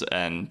Temples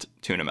and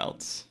Tuna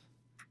Melts.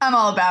 I'm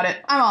all about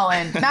it. I'm all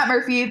in. Matt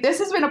Murphy, this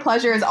has been a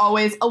pleasure as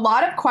always. A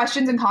lot of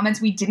questions and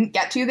comments we didn't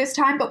get to this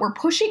time, but we're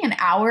pushing an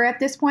hour at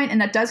this point, and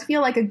that does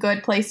feel like a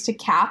good place to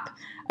cap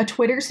a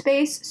Twitter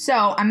space.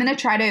 So I'm going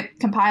to try to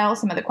compile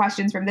some of the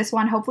questions from this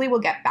one. Hopefully we'll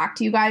get back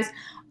to you guys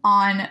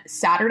on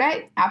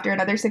Saturday after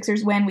another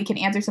Sixers win. We can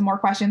answer some more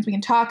questions. We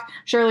can talk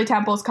Shirley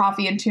Temples,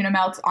 coffee, and Tuna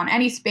Melts on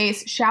any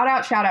space. Shout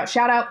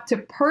out to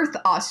Perth,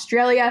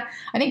 Australia.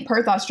 I think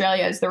Perth,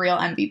 Australia is the real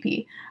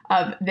MVP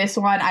of this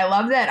one. I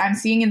love that I'm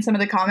seeing in some of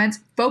the comments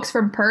folks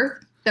from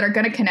Perth that are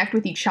going to connect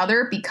with each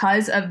other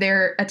because of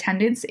their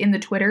attendance in the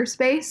Twitter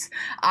space.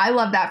 I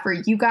love that for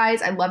you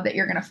guys. I love that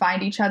you're going to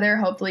find each other.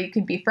 Hopefully you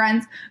can be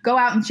friends. Go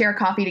out and share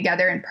coffee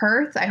together in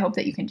Perth. I hope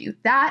that you can do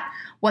that.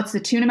 What's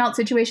the Tuna Melt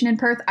situation in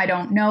Perth? I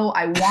don't know.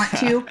 I want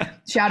to.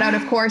 Shout out,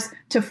 of course,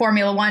 to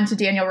Formula One, to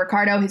Daniel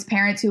Ricciardo, his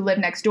parents who live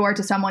next door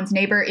to someone's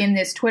neighbor in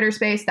this Twitter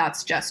space.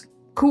 That's just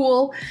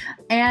cool.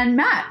 And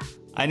Matt,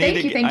 I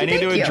need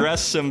to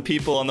address some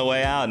people on the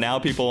way out. Now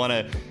people want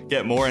to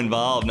get more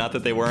involved. Not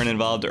that they weren't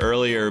involved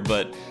earlier,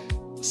 but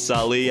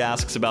Salih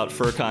asks about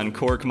Furkan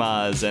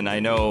Korkmaz, and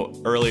I know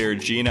earlier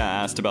Gina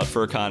asked about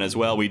Furkan as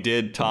well. We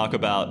did talk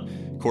about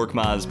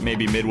Korkmaz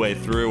maybe midway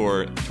through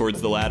or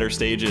towards the latter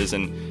stages,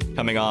 and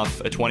coming off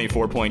a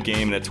 24-point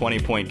game and a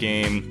 20-point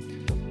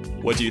game.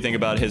 What do you think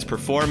about his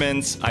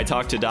performance? I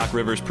talked to Doc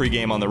Rivers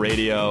pregame on the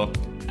radio,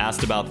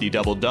 asked about the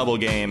double-double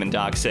game, and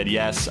Doc said,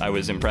 yes, I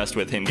was impressed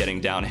with him getting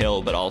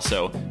downhill, but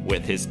also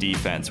with his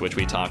defense, which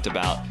we talked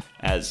about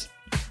as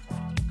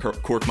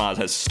Korkmaz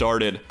has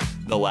started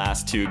the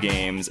last two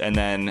games. And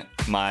then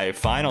my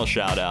final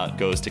shout-out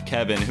goes to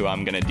Kevin, who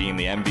I'm going to deem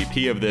the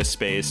MVP of this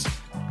space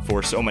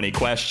for so many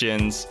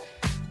questions.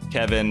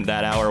 Kevin,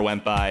 that hour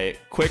went by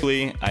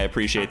quickly. I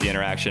appreciate the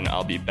interaction.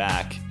 I'll be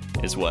back,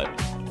 is what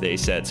they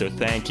said. So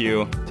thank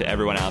you to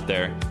everyone out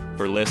there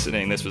for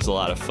listening. This was a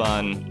lot of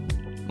fun.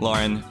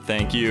 Lauren,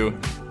 thank you,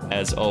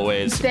 as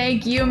always.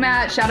 Thank you,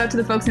 Matt. Shout out to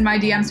the folks in my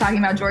DMs talking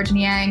about Georges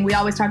Niang. We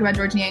always talk about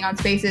Georges Niang on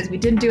Spaces. We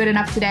didn't do it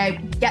enough today.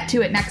 Get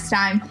to it next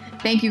time.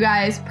 Thank you,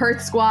 guys.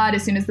 Perth squad,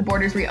 as soon as the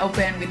borders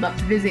reopen, we'd love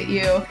to visit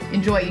you,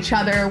 enjoy each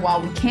other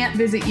while we can't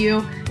visit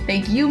you.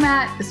 Thank you,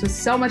 Matt. This was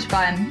so much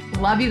fun.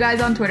 Love you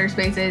guys on Twitter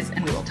Spaces,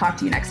 and we will talk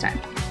to you next time.